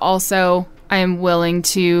 but also I am willing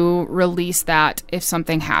to release that if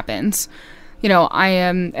something happens. You know,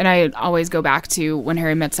 and I always go back to When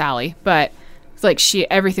Harry Met Sally, but like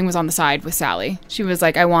everything was on the side with Sally. She was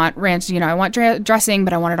like, I want ranch, I want dressing,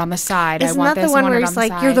 but I want it on the side. Isn't I want that this, the one I want where it it's on the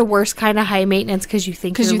like, side. you're the worst kind of high maintenance because you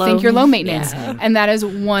think you're low maintenance. Yeah. And that is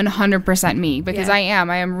 100% me, because Yeah.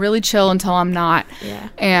 I am really chill until I'm not. Yeah.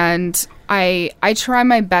 And I try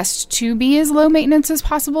my best to be as low maintenance as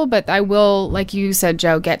possible, but I will, like you said,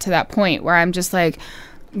 Joe, get to that point where I'm just like,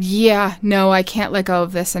 yeah, no, I can't let go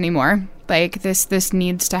of this anymore. Like, this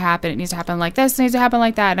needs to happen. It needs to happen like this. It needs to happen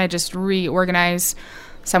like that. And I just reorganize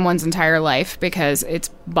someone's entire life because it's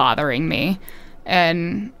bothering me.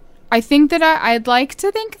 And I think that I'd like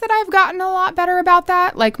to think that I've gotten a lot better about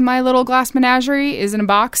that. Like, my little glass menagerie is in a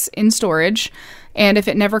box in storage, and if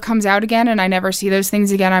it never comes out again and I never see those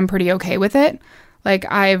things again, I'm pretty okay with it. Like,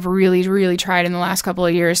 I've really, really tried in the last couple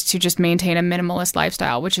of years to just maintain a minimalist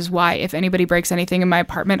lifestyle, which is why if anybody breaks anything in my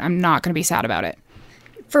apartment, I'm not going to be sad about it.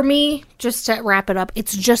 For me, just to wrap it up,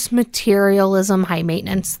 it's just materialism, high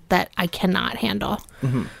maintenance that I cannot handle.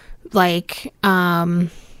 Like,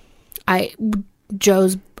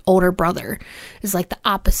 Joe's older brother is like the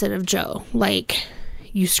opposite of Joe. Like,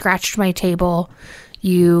 you scratched my table,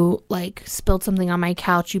 you like spilled something on my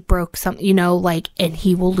couch, you broke something, you know, like, and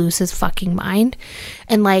he will lose his fucking mind.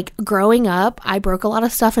 And like growing up, I broke a lot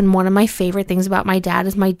of stuff, and one of my favorite things about my dad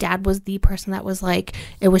is my dad was the person that was like,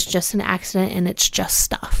 it was just an accident and it's just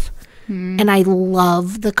stuff. And I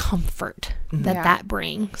love the comfort that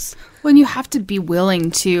brings. Well, you have to be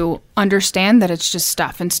willing to understand that it's just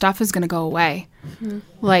stuff, and stuff is going to go away.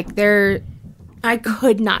 Like I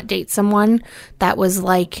could not date someone that was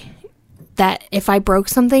like that. If I broke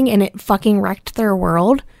something and it fucking wrecked their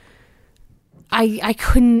world, I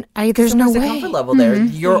couldn't. There's no the way. comfort level there.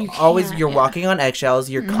 You're can't, you're walking on eggshells.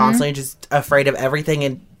 You're constantly just afraid of everything,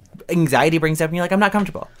 and anxiety brings up, and you're like, I'm not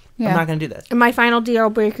comfortable. I'm not going to do this. And my final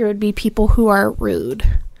deal breaker would be people who are rude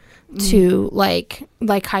to like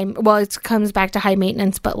high. Well, it comes back to high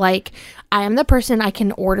maintenance, but like I am the person, I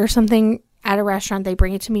can order something at a restaurant, they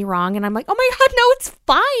bring it to me wrong, and I'm like, oh my god, no, it's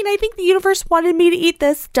fine. I think the universe wanted me to eat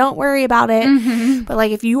this. Don't worry about it. But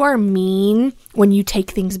like if you are mean when you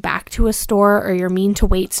take things back to a store, or you're mean to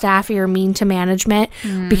wait staff, or you're mean to management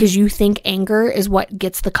because you think anger is what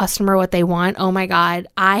gets the customer what they want. Oh my god,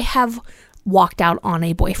 I have walked out on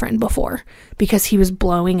a boyfriend before because he was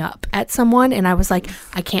blowing up at someone, and I was like,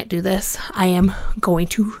 I can't do this. I am going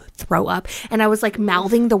to throw up. And I was like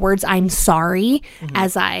mouthing the words "I'm sorry"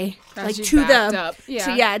 as I like you to backed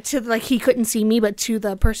the up. to like he couldn't see me, but to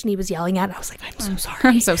the person he was yelling at, I was like, I'm so sorry.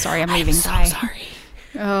 I'm so sorry. I'm leaving. so Bye. sorry.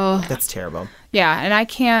 Oh, That's terrible. yeah, and I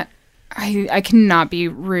cannot be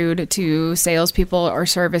rude to salespeople or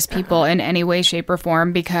service people in any way, shape, or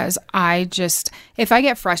form, because if I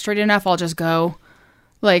get frustrated enough, I'll just go.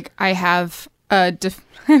 Like I have a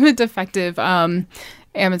defective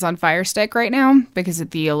Amazon Fire Stick right now because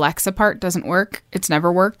the Alexa part doesn't work. It's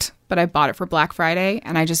never worked, but I bought it for Black Friday,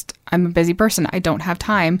 and I'm a busy person. I don't have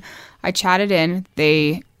time. I chatted in.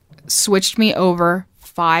 They switched me over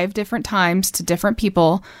 5 different times to different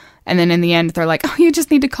people. And then in the end, they're like, oh, you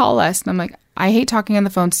just need to call us. And I'm like, I hate talking on the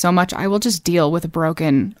phone so much. I will just deal with a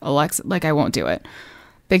broken Alexa. Like, I won't do it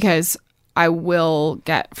because I will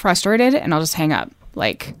get frustrated and I'll just hang up.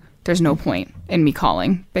 Like, there's no point in me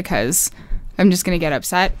calling because I'm just going to get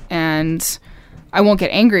upset, and I won't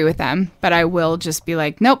get angry with them, but I will just be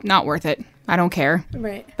like, nope, not worth it. I don't care.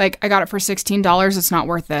 Right. Like, I got it for $16. It's not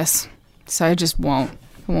worth this. So I just won't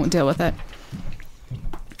deal with it.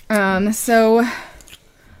 So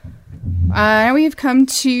we've come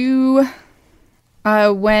to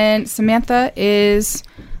when Samantha is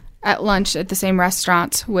at lunch at the same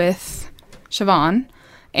restaurant with Siobhan,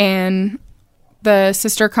 and the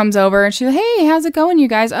sister comes over and she's like, hey, how's it going, you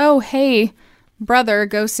guys? Oh, hey, brother,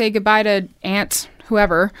 go say goodbye to Aunt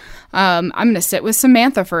whoever. I'm going to sit with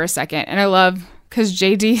Samantha for a second. And I love, because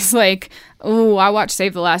JD's like, oh, I watched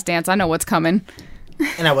Save the Last Dance. I know what's coming.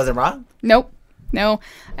 And I wasn't wrong. Nope. No.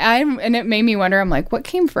 And it made me wonder, I'm like, what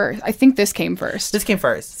came first? I think this came first. This came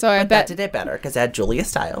first. So I but bet- that did it better because it had Julia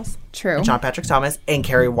Stiles. True. And John Patrick Thomas and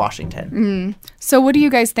Kerry Washington. So what do you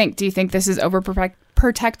guys think? Do you think this is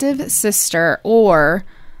overprotective sister, or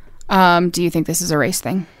do you think this is a race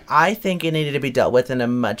thing? I think it needed to be dealt with in a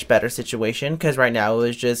much better situation because right now it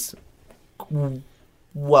was just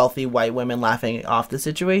wealthy white women laughing off the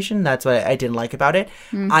situation. That's what I didn't like about it.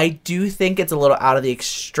 I do think it's a little out of the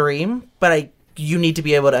extreme, but you need to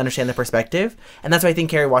be able to understand the perspective. And that's why I think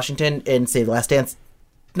Kerry Washington in Save the Last Dance,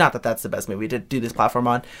 not that that's the best movie to do this platform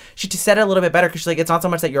on, she just said it a little bit better because she's like, it's not so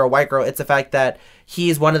much that you're a white girl, it's the fact that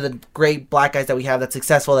he's one of the great black guys that we have that's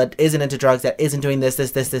successful, that isn't into drugs, that isn't doing this,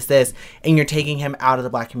 and you're taking him out of the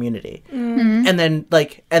black community. And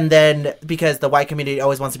then because the white community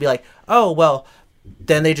always wants to be like, oh, well,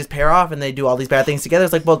 then they just pair off and they do all these bad things together.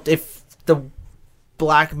 It's like, well, if the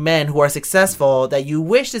black men who are successful that you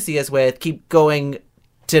wish to see us with keep going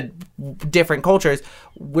to different cultures,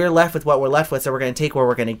 we're left with what we're left with, so we're going to take where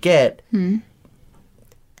we're going to get.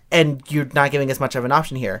 And you're not giving us much of an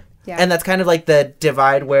option here. Yeah. And that's kind of like the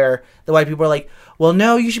divide where the white people are like, well,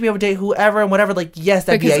 no, you should be able to date whoever and whatever. Like, yes,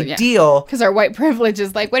 that'd be ideal. Because our white privilege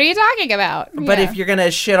is like, what are you talking about? But if you're going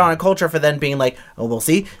to shit on a culture for then being like, oh, we'll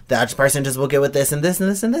see, that person just will get with this and this and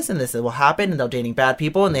this and this and this. It will happen, and they're dating bad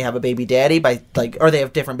people, and they have a baby daddy or they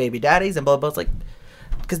have different baby daddies and blah, blah, blah. It's like,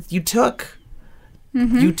 because you took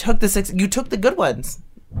the good ones.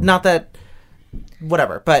 Not that,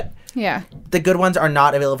 whatever, but yeah, the good ones are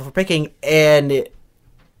not available for picking, and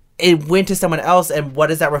it went to someone else. And what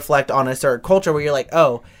does that reflect on a certain culture where you're like,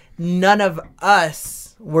 oh, none of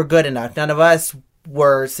us were good enough, none of us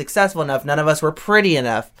were successful enough, none of us were pretty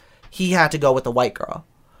enough, he had to go with the white girl.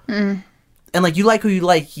 And, like, you like who you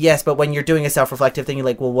like, yes, but when you're doing a self-reflective thing, you're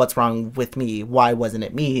like, well, what's wrong with me? Why wasn't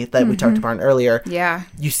it me that we talked about earlier? Yeah.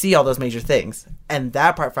 You see all those major things. And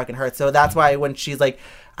that part fucking hurts. So that's why when she's like,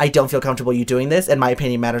 I don't feel comfortable you doing this, and my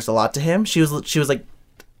opinion matters a lot to him, she was like,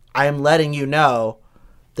 I am letting you know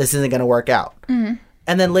this isn't going to work out. And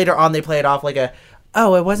then later on, they play it off like it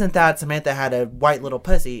wasn't that Samantha had a white little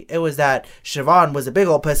pussy. It was that Siobhan was a big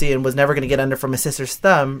old pussy and was never going to get under from his sister's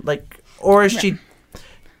thumb. Like, or is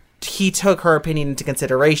he took her opinion into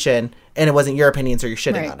consideration, and it wasn't your opinion, so you're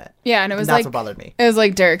shitting on it. Yeah, and it was that's like what bothered me. It was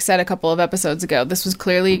like Derek said a couple of episodes ago. This was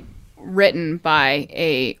clearly written by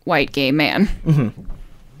a white gay man.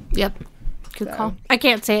 Yep. Good call. I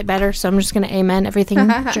can't say it better, so I'm just going to amen everything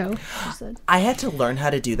Joe said. I had to learn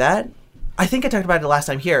how to do that. I think I talked about it last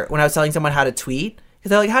time here when I was telling someone how to tweet. Because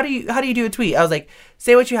they're like, how do you do a tweet? I was like,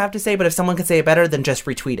 say what you have to say, but if someone can say it better, then just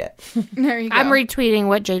retweet it. There you go. I'm retweeting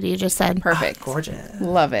what JD just said. Perfect. Gorgeous.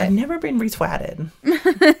 Love it. I've never been retweeted.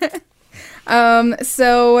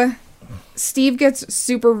 So Steve gets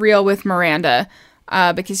super real with Miranda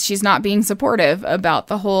because she's not being supportive about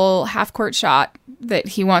the whole half-court shot that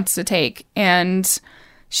he wants to take. And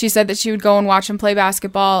she said that she would go and watch him play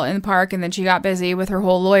basketball in the park, and then she got busy with her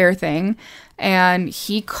whole lawyer thing. And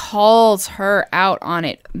he calls her out on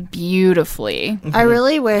it beautifully. I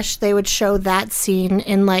really wish they would show that scene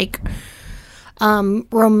in like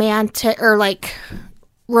romantic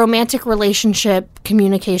relationship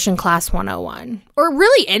communication class 101, or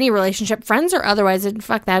really any relationship, friends or otherwise.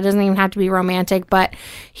 Fuck that, it doesn't even have to be romantic, but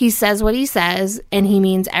he says what he says and he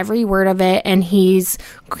means every word of it, and he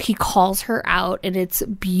calls her out, and it's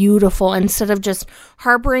beautiful. Instead of just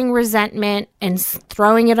harboring resentment and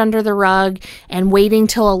throwing it under the rug and waiting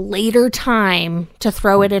till a later time to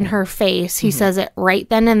throw it in her face, he says it right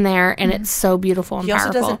then and there, and it's so beautiful and He also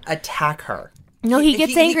powerful. doesn't attack her. No, he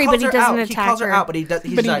gets angry, but he doesn't attack He calls her her. out, but he's But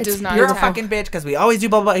he like, does not you're a attack. fucking bitch because we always do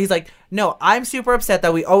blah, blah, blah. He's like, no, I'm super upset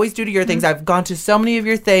that we always do to your things. I've gone to so many of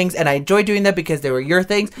your things, and I enjoy doing that because they were your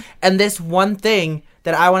things. And this one thing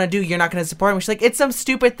that I want to do, you're not going to support me. She's like, it's some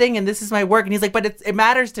stupid thing, and this is my work. And he's like, but it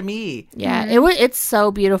matters to me. Yeah, it's so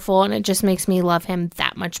beautiful, and it just makes me love him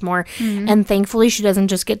that much more. And thankfully, she doesn't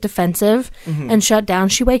just get defensive and shut down.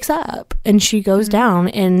 She wakes up, and she goes down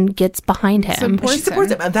and gets behind him. She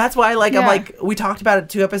supports him. And that's why, like, I'm like, we talked about it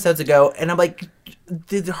 2 episodes ago, and I'm like,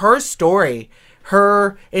 her story,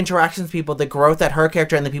 her interactions with people, the growth that her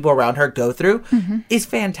character and the people around her go through is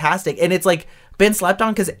fantastic. And it's like been slept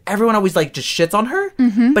on because everyone always like just shits on her,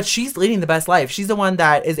 but she's leading the best life. She's the one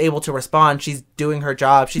that is able to respond. She's doing her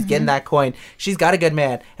job. She's getting that coin. She's got a good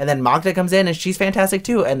man. And then Magda comes in and she's fantastic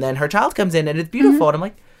too. And then her child comes in and it's beautiful. And I'm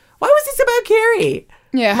like, why was this about Carrie?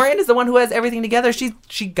 Yeah. Miranda's the one who has everything together. She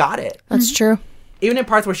got it. That's true. Even in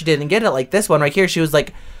parts where she didn't get it, like this one right here, she was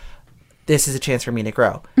like, this is a chance for me to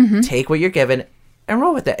grow. Take what you're given and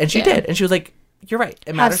roll with it. And she did. And she was like, you're right. It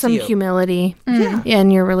Have matters some to you. humility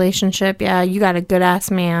in your relationship. Yeah, you got a good ass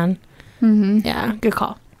man. Yeah, good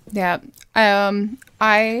call. Yeah.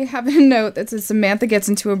 I have a note that says Samantha gets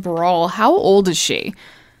into a brawl. How old is she?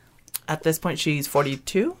 At this point, she's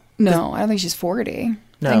 42? No, I don't think she's 40.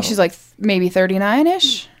 No. I think she's like maybe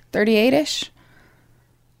 39-ish, 38-ish.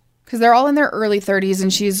 Because they're all in their early 30s,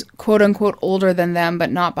 and she's quote-unquote older than them, but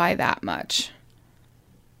not by that much.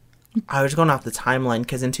 I was going off the timeline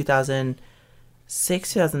because in 2009.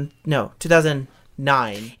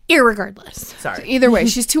 Irregardless. Sorry. Either way,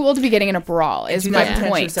 she's too old to be getting in a brawl, is my 2010, she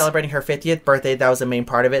point. was celebrating her 50th birthday. That was the main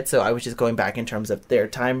part of it. So I was just going back in terms of their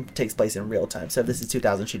time takes place in real time. So if this is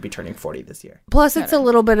 2000, she'd be turning 40 this year. Plus, it's a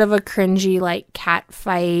little bit of a cringy, like, cat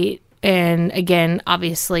fight. And again,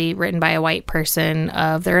 obviously written by a white person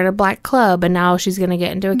of they're in a black club, and now she's going to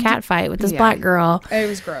get into a cat fight with this black girl. It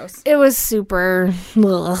was gross. It was super.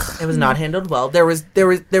 Ugh. It was not handled well. There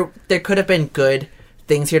could have been good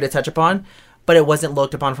things here to touch upon, but it wasn't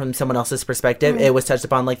looked upon from someone else's perspective. It was touched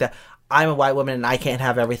upon like that. I'm a white woman and I can't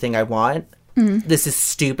have everything I want. This is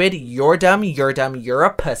stupid. You're dumb. You're dumb. You're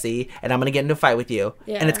a pussy, and I'm gonna get into a fight with you.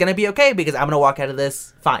 And it's gonna be okay because I'm gonna walk out of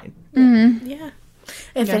this fine. Yeah.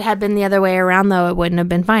 If it had been the other way around, though, it wouldn't have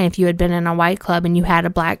been fine. If you had been in a white club and you had a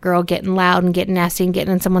black girl getting loud and getting nasty and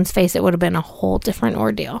getting in someone's face, it would have been a whole different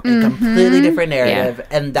ordeal. A completely different narrative,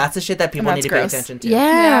 and that's the shit that people need to pay gross. attention to.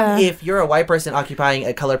 Yeah. If you're a white person occupying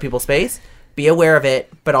a colored people's space, be aware of it,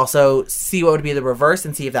 but also see what would be the reverse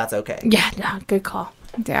and see if that's okay. Yeah, no, good call.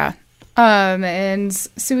 Yeah. And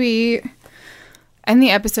so we end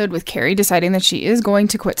the episode with Carrie deciding that she is going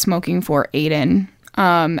to quit smoking for Aiden.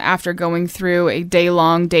 After going through a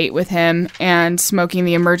day-long date with him and smoking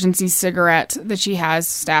the emergency cigarette that she has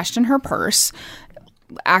stashed in her purse,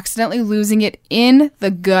 accidentally losing it in the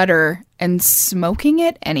gutter and smoking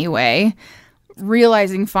it anyway.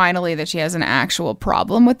 realizing finally that she has an actual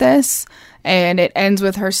problem with this. And it ends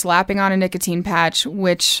with her slapping on a nicotine patch,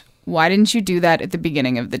 which, why didn't you do that at the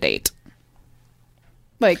beginning of the date?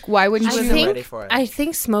 Like, why wouldn't She you? wasn't ready for it. I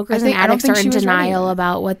think smokers I and addicts don't are think in she was ready denial yet.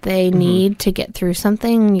 about what they need to get through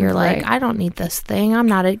something. You're like, Right. I don't need this thing. I'm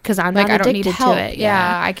not because I'm Like, not I don't need addicted help. to it.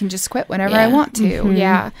 Yeah, I can just quit whenever I Yeah. want to.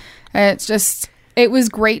 Yeah. And it's just, it was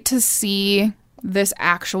great to see this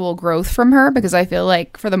actual growth from her, because I feel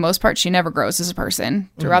like for the most part, she never grows as a person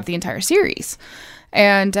throughout the entire series.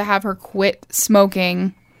 And to have her quit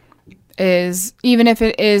smoking is, even if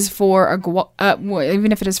it is for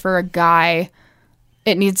even if it is for a guy,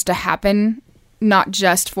 it needs to happen, not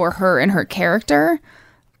just for her and her character,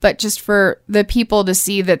 but just for the people to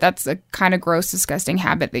see that that's a kind of gross, disgusting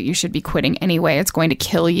habit that you should be quitting anyway. It's going to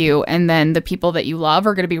kill you. And then the people that you love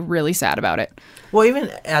are going to be really sad about it. Well, even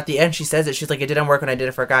at the end, she says it. She's like, "It didn't work when I did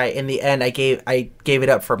it for a guy. In the end, I gave it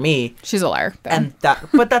up for me." She's a liar. though. And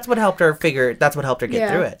but that's what helped her figure. That's what helped her get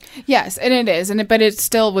through it. Yes, and it is. But it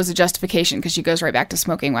still was a justification, because she goes right back to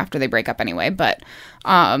smoking after they break up anyway. But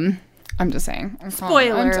I'm just saying.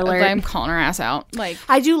 Spoiler alert. I'm calling her ass out. Like,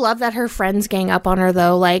 I do love that her friends gang up on her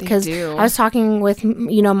though, like because do. I was talking with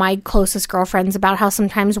my closest girlfriends about how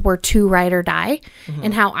sometimes we're too ride or die,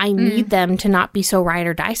 and how I need them to not be so ride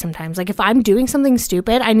or die sometimes. Like if I'm doing something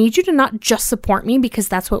stupid, I need you to not just support me because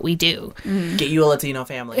that's what we do. Get you a Latino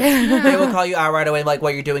family. They will call you out right away, like,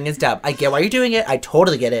 what you're doing is dumb. I get why you're doing it. I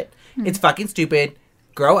totally get it. It's fucking stupid.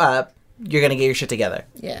 Grow up. You're gonna get your shit together.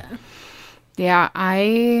 Yeah.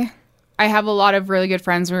 I have a lot of really good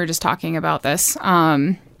friends. We were just talking about this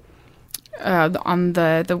on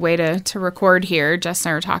the way to record here. Jess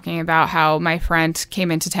and I were talking about how my friend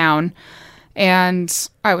came into town, and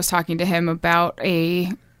I was talking to him about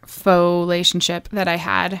a faux relationship that I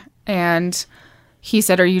had, and he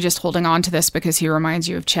said, "Are you just holding on to this because he reminds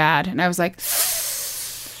you of Chad?" And I was like,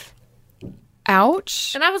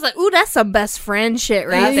 ouch. And I was like, ooh, that's some best friend shit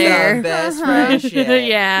right That's there. our best friend shit.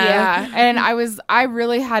 Yeah. Yeah. And I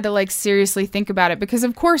really had to like seriously think about it, because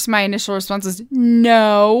of course my initial response was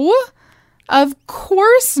no, of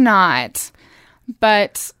course not.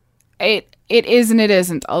 But it is and it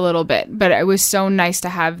isn't a little bit. But it was so nice to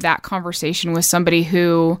have that conversation with somebody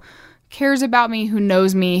who cares about me, who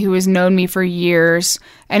knows me, who has known me for years,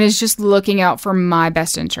 and is just looking out for my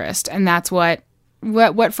best interest. And that's what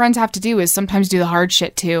friends have to do, is sometimes do the hard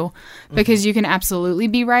shit too, because you can absolutely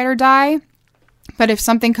be ride or die, but if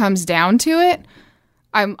something comes down to it,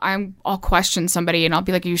 I'll question somebody and I'll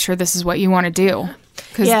be like, "Are you sure this is what you want to do?"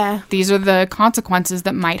 Because these are the consequences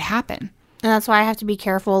that might happen. And that's why I have to be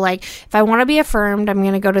careful. Like, if I want to be affirmed, I'm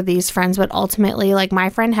going to go to these friends. But ultimately, like my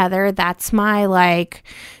friend Heather, that's my like,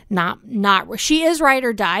 not. She is ride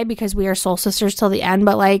or die because we are soul sisters till the end.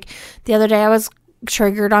 But like the other day, I was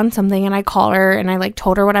triggered on something, and I called her and I like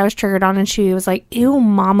told her what I was triggered on, and she was like, "Ew,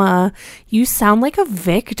 mama, you sound like a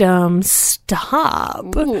victim.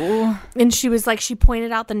 Stop." Ooh. And she was like, she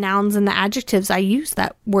pointed out the nouns and the adjectives I used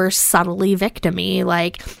that were subtly victim-y.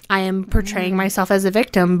 Like, I am portraying myself as a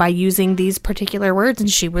victim by using these particular words, and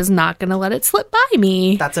she was not going to let it slip by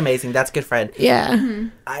me. That's amazing. That's a good friend. Yeah.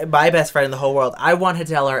 My best friend in the whole world. I want to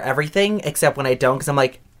tell her everything, except when I don't, because I'm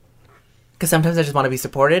like, because sometimes I just want to be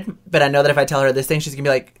supported, but I know that if I tell her this thing, she's gonna be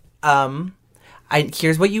like,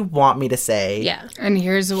 here's what you want me to say. Yeah. And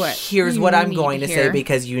here's what I'm need going to say hear.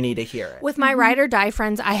 because you need to hear it. With my ride or die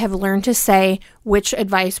friends, I have learned to say, which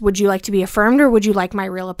advice would you like to be affirmed, or would you like my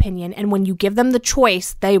real opinion? And when you give them the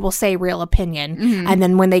choice, they will say real opinion. And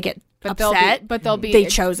then when they get upset, they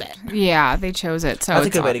chose it. Yeah, they chose it. So That's a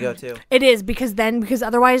it's good way to go too. It is, because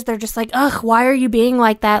otherwise they're just like, ugh, why are you being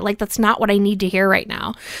like that? Like, that's not what I need to hear right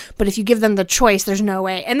now. But if you give them the choice, there's no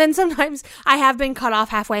way. And then sometimes I have been cut off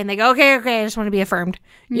halfway and they go, okay, I just want to be affirmed,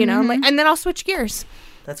 you know? Like, and then I'll switch gears.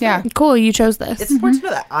 That's Yeah. fine. Cool, you chose this. It's important to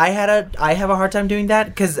know that. I have a hard time doing that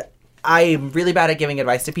because I'm really bad at giving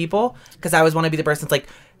advice to people because I always want to be the person that's like,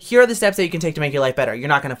 here are the steps that you can take to make your life better. You're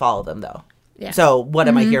not going to follow them though. Yeah. So what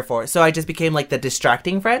am I here for? So I just became like the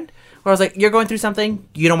distracting friend where I was like, you're going through something.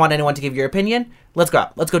 You don't want anyone to give your opinion. Let's go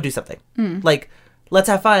out. Let's go do something. Like, let's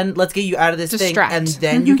have fun. Let's get you out of this Distract. thing. And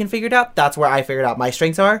then you can figure it out. That's where I figured out my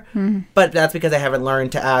strengths are. But that's because I haven't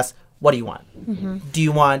learned to ask, what do you want? Do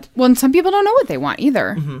you want... Well, and some people don't know what they want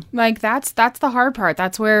either. Like, that's the hard part.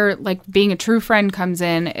 That's where, like, being a true friend comes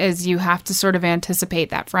in, is you have to sort of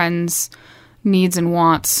anticipate that friend's needs and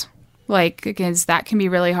wants. Like, because that can be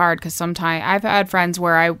really hard, because sometimes I've had friends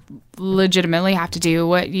where I legitimately have to do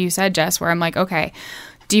what you said, Jess, where I'm like, okay,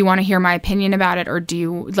 do you want to hear my opinion about it, or do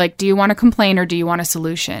you want to complain, or do you want a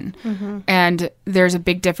solution? And there's a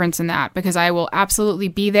big difference in that, because I will absolutely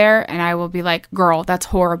be there and I will be like, girl, that's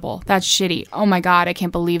horrible. That's shitty. Oh my God, I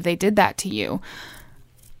can't believe they did that to you.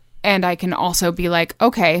 And I can also be like,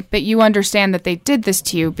 okay, but you understand that they did this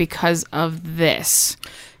to you because of this.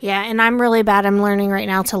 Yeah, and I'm really bad. I'm learning right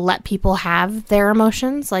now to let people have their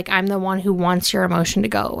emotions. Like, I'm the one who wants your emotion to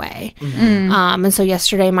go away. And so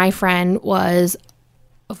yesterday my friend was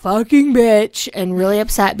a fucking bitch and really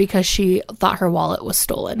upset because she thought her wallet was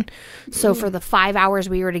stolen. So for the 5 hours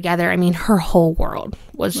we were together, I mean, her whole world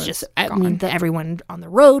was just, everyone on the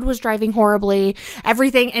road was driving horribly,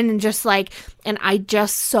 everything. And just like, and I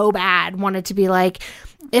just so bad wanted to be like,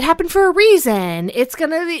 it happened for a reason. It's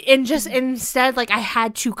gonna be, and just instead, like, I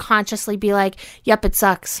had to consciously be like, yep, it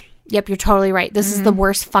sucks. Yep, you're totally right. This is the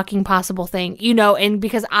worst fucking possible thing, you know, and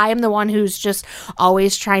because I am the one who's just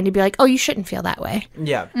always trying to be like, oh, you shouldn't feel that way.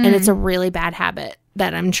 Yeah. And it's a really bad habit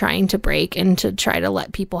that I'm trying to break, and to try to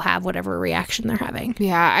let people have whatever reaction they're having.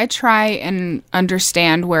 Yeah, I try and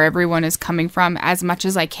understand where everyone is coming from as much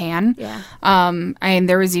as I can. Yeah. And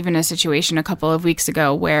there was even a situation a couple of weeks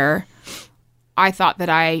ago where I thought that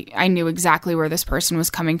I knew exactly where this person was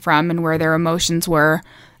coming from and where their emotions were,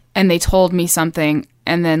 and they told me something.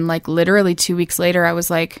 And then, like, literally 2 weeks later, I was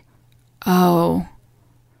like, oh,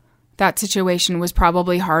 that situation was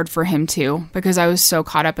probably hard for him too, because I was so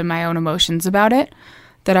caught up in my own emotions about it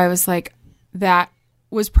that I was like, that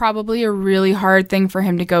was probably a really hard thing for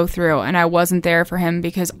him to go through. And I wasn't there for him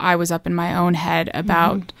because I was up in my own head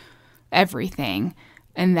about everything.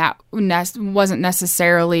 And that wasn't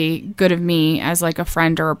necessarily good of me as like a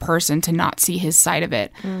friend or a person to not see his side of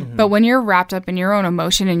it. But when you're wrapped up in your own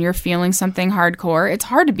emotion and you're feeling something hardcore, it's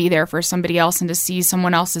hard to be there for somebody else and to see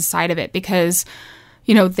someone else's side of it, because,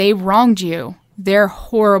 you know, they wronged you. They're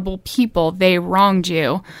horrible people. They wronged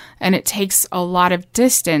you. And it takes a lot of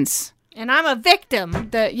distance. And I'm a victim.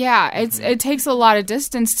 It takes a lot of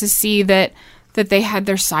distance to see that they had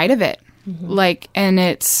their side of it. Like, and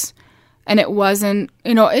it wasn't,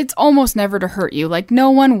 you know, it's almost never to hurt you. Like,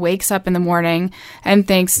 no one wakes up in the morning and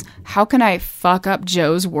thinks, how can I fuck up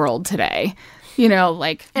Joe's world today? You know,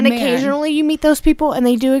 like, and occasionally you meet those people and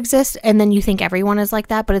they do exist, and then you think everyone is like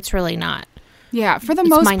that, but it's really not. Yeah, for the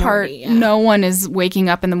most part, no one is waking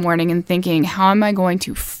up in the morning and thinking, how am I going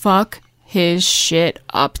to fuck his shit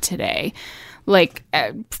up today? Like,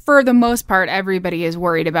 for the most part, everybody is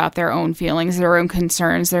worried about their own feelings, their own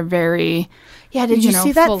concerns. They're very... Yeah, did you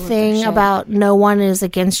see that thing about no one is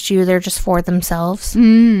against you, they're just for themselves?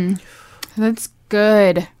 That's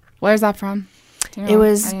good. Where's that from? It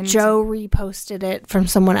was Joe reposted it from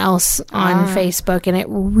someone else on Facebook, and it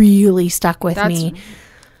really stuck with me.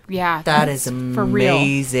 Yeah. That is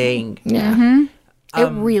amazing. Yeah. It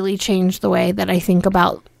really changed the way that I think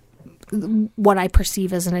about what I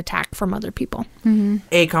perceive as an attack from other people.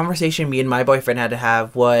 A conversation me and my boyfriend had to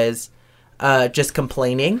have was just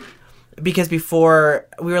complaining. Because before,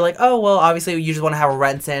 we were like, oh, well, obviously you just want to have a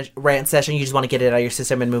rant session. You just want to get it out of your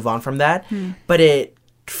system and move on from that. But it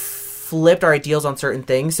flipped our ideals on certain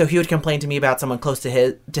things. So he would complain to me about someone close to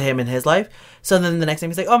him in his life. So then the next time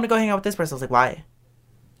he's like, oh, I'm going to go hang out with this person. I was like, why?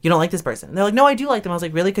 You don't like this person? And they're like, no, I do like them. I was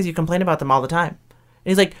like, really? Because you complain about them all the time.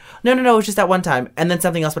 And he's like, no, it was just that one time. And then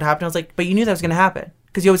something else would happen. I was like, but you knew that was going to happen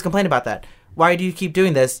because you always complain about that. Why do you keep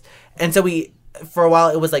doing this? And so for a while,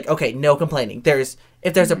 it was like, okay, no complaining.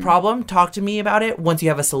 If there's a problem, talk to me about it once you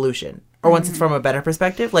have a solution, or once it's from a better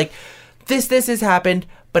perspective. Like, this has happened,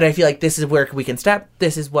 but I feel like this is where we can step.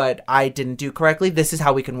 This is what I didn't do correctly. This is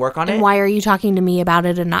how we can work on it. And why are you talking to me about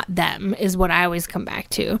it and not them is what I always come back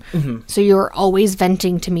to. So you're always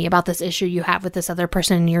venting to me about this issue you have with this other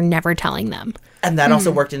person, and you're never telling them. And that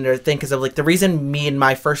also worked into the thing, because of like the reason me and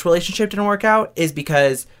my first relationship didn't work out is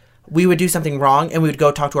because we would do something wrong and we would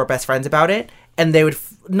go talk to our best friends about it, and they would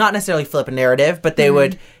not necessarily flip a narrative, but they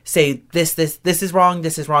would say this is wrong,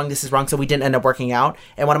 this is wrong, this is wrong. So we didn't end up working out.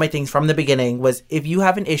 And one of my things from the beginning was, if you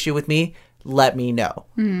have an issue with me, let me know.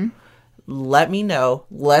 Let me know.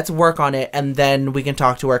 Let's work on it, and then we can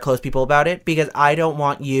talk to our close people about it, because I don't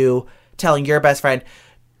want you telling your best friend,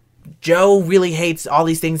 Joe really hates all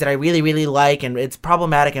these things that I really, really like, and it's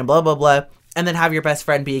problematic and blah, blah, blah, and then have your best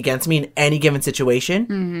friend be against me in any given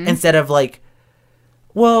situation, instead of like,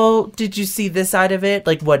 well, did you see this side of it?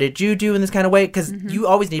 Like, what did you do in this kind of way? Because you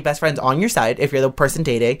always need best friends on your side if you're the person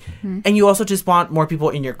dating. And you also just want more people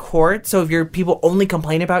in your court. So if your people only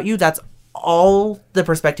complain about you, that's all the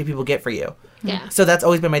perspective people get for you. Yeah. So that's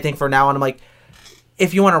always been my thing for now on. I'm like,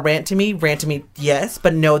 if you want to rant to me, yes.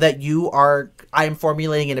 But know that you are I'm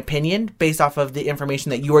formulating an opinion based off of the information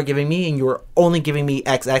that you are giving me, and you're only giving me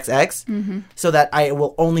XXX, so that I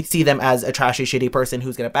will only see them as a trashy, shitty person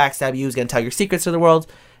who's going to backstab you, who's going to tell your secrets to the world,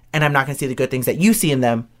 and I'm not going to see the good things that you see in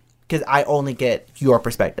them because I only get your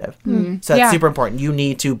perspective. So that's super important. You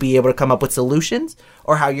need to be able to come up with solutions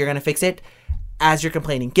or how you're going to fix it as you're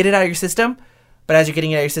complaining. Get it out of your system. But as you're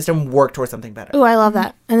getting it out of your system, work towards something better. Oh, I love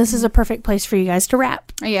that. And this is a perfect place for you guys to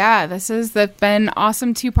wrap. Yeah, this has been an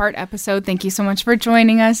awesome 2-part episode. Thank you so much for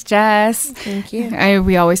joining us, Jess. Thank you.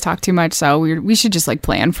 We always talk too much, so we should just like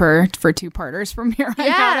plan for 2-parters from here on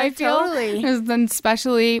out, I feel. Totally. Then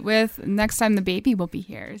especially with next time the baby will be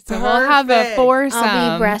here. So we'll have a foursome.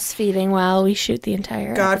 I'll be breastfeeding while we shoot the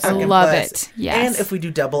entire God episode. fucking love bless. it. Yes. And if we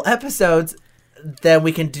do double episodes, then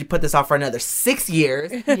we can put this off for another 6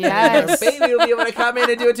 years. Yes. And our baby will be able to come in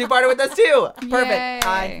and do a 2-parter with us too. Perfect. Yay.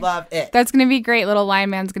 I love it. That's going to be great. Little Lion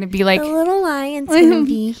Man's going to be like, The little lion's gonna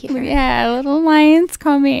be here. yeah, little lion's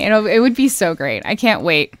coming. It would be so great. I can't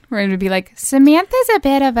wait. We're going to be like, Samantha's a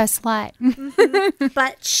bit of a slut.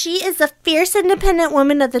 But she is a fierce, independent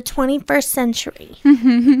woman of the 21st century.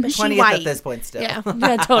 But she 20th white. at this point still. Yeah,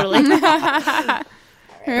 totally.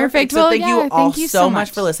 Perfect. So Well, thank yeah, you all thank you so much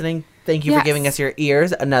for listening. Thank you for Yes. giving us your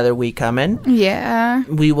ears. Another week coming. Yeah.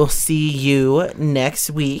 We will see you next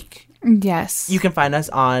week. Yes. You can find us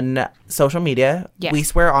on social media. Yes. We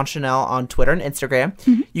Swear on Chanel on Twitter and Instagram.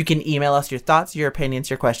 You can email us your thoughts, your opinions,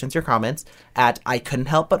 your questions, your comments at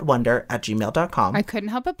icouldn'thelpbutwonder@gmail.com. I couldn't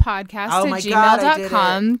help but podcast Oh at my God, I did it.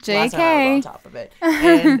 gmail.com. Last time I was on JK. top of it.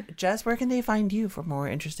 And Jess, where can they find you for more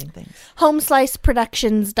interesting things?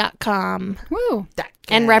 Homesliceproductions.com. Woo.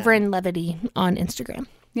 And Reverend Levity on Instagram.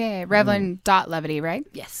 Yeah. Reverend.levity, right?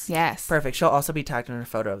 Yes. Yes. Perfect. She'll also be tagged in her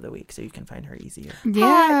photo of the week, so you can find her easier.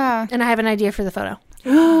 Yeah. And I have an idea for the photo.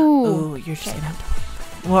 Ooh. Oh, you're just gonna have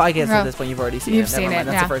to. Well, I guess at this point you've already seen You've it. Never seen mind. it,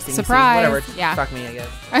 That's yeah. the first thing Surprise. you see. Whatever. Yeah. Fuck me, I guess.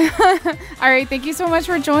 All right. Thank you so much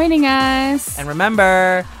for joining us. And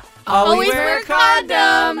remember, always wear a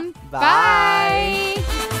condom. Bye.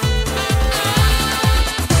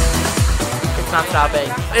 It's not stopping.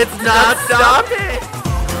 It's not stopping.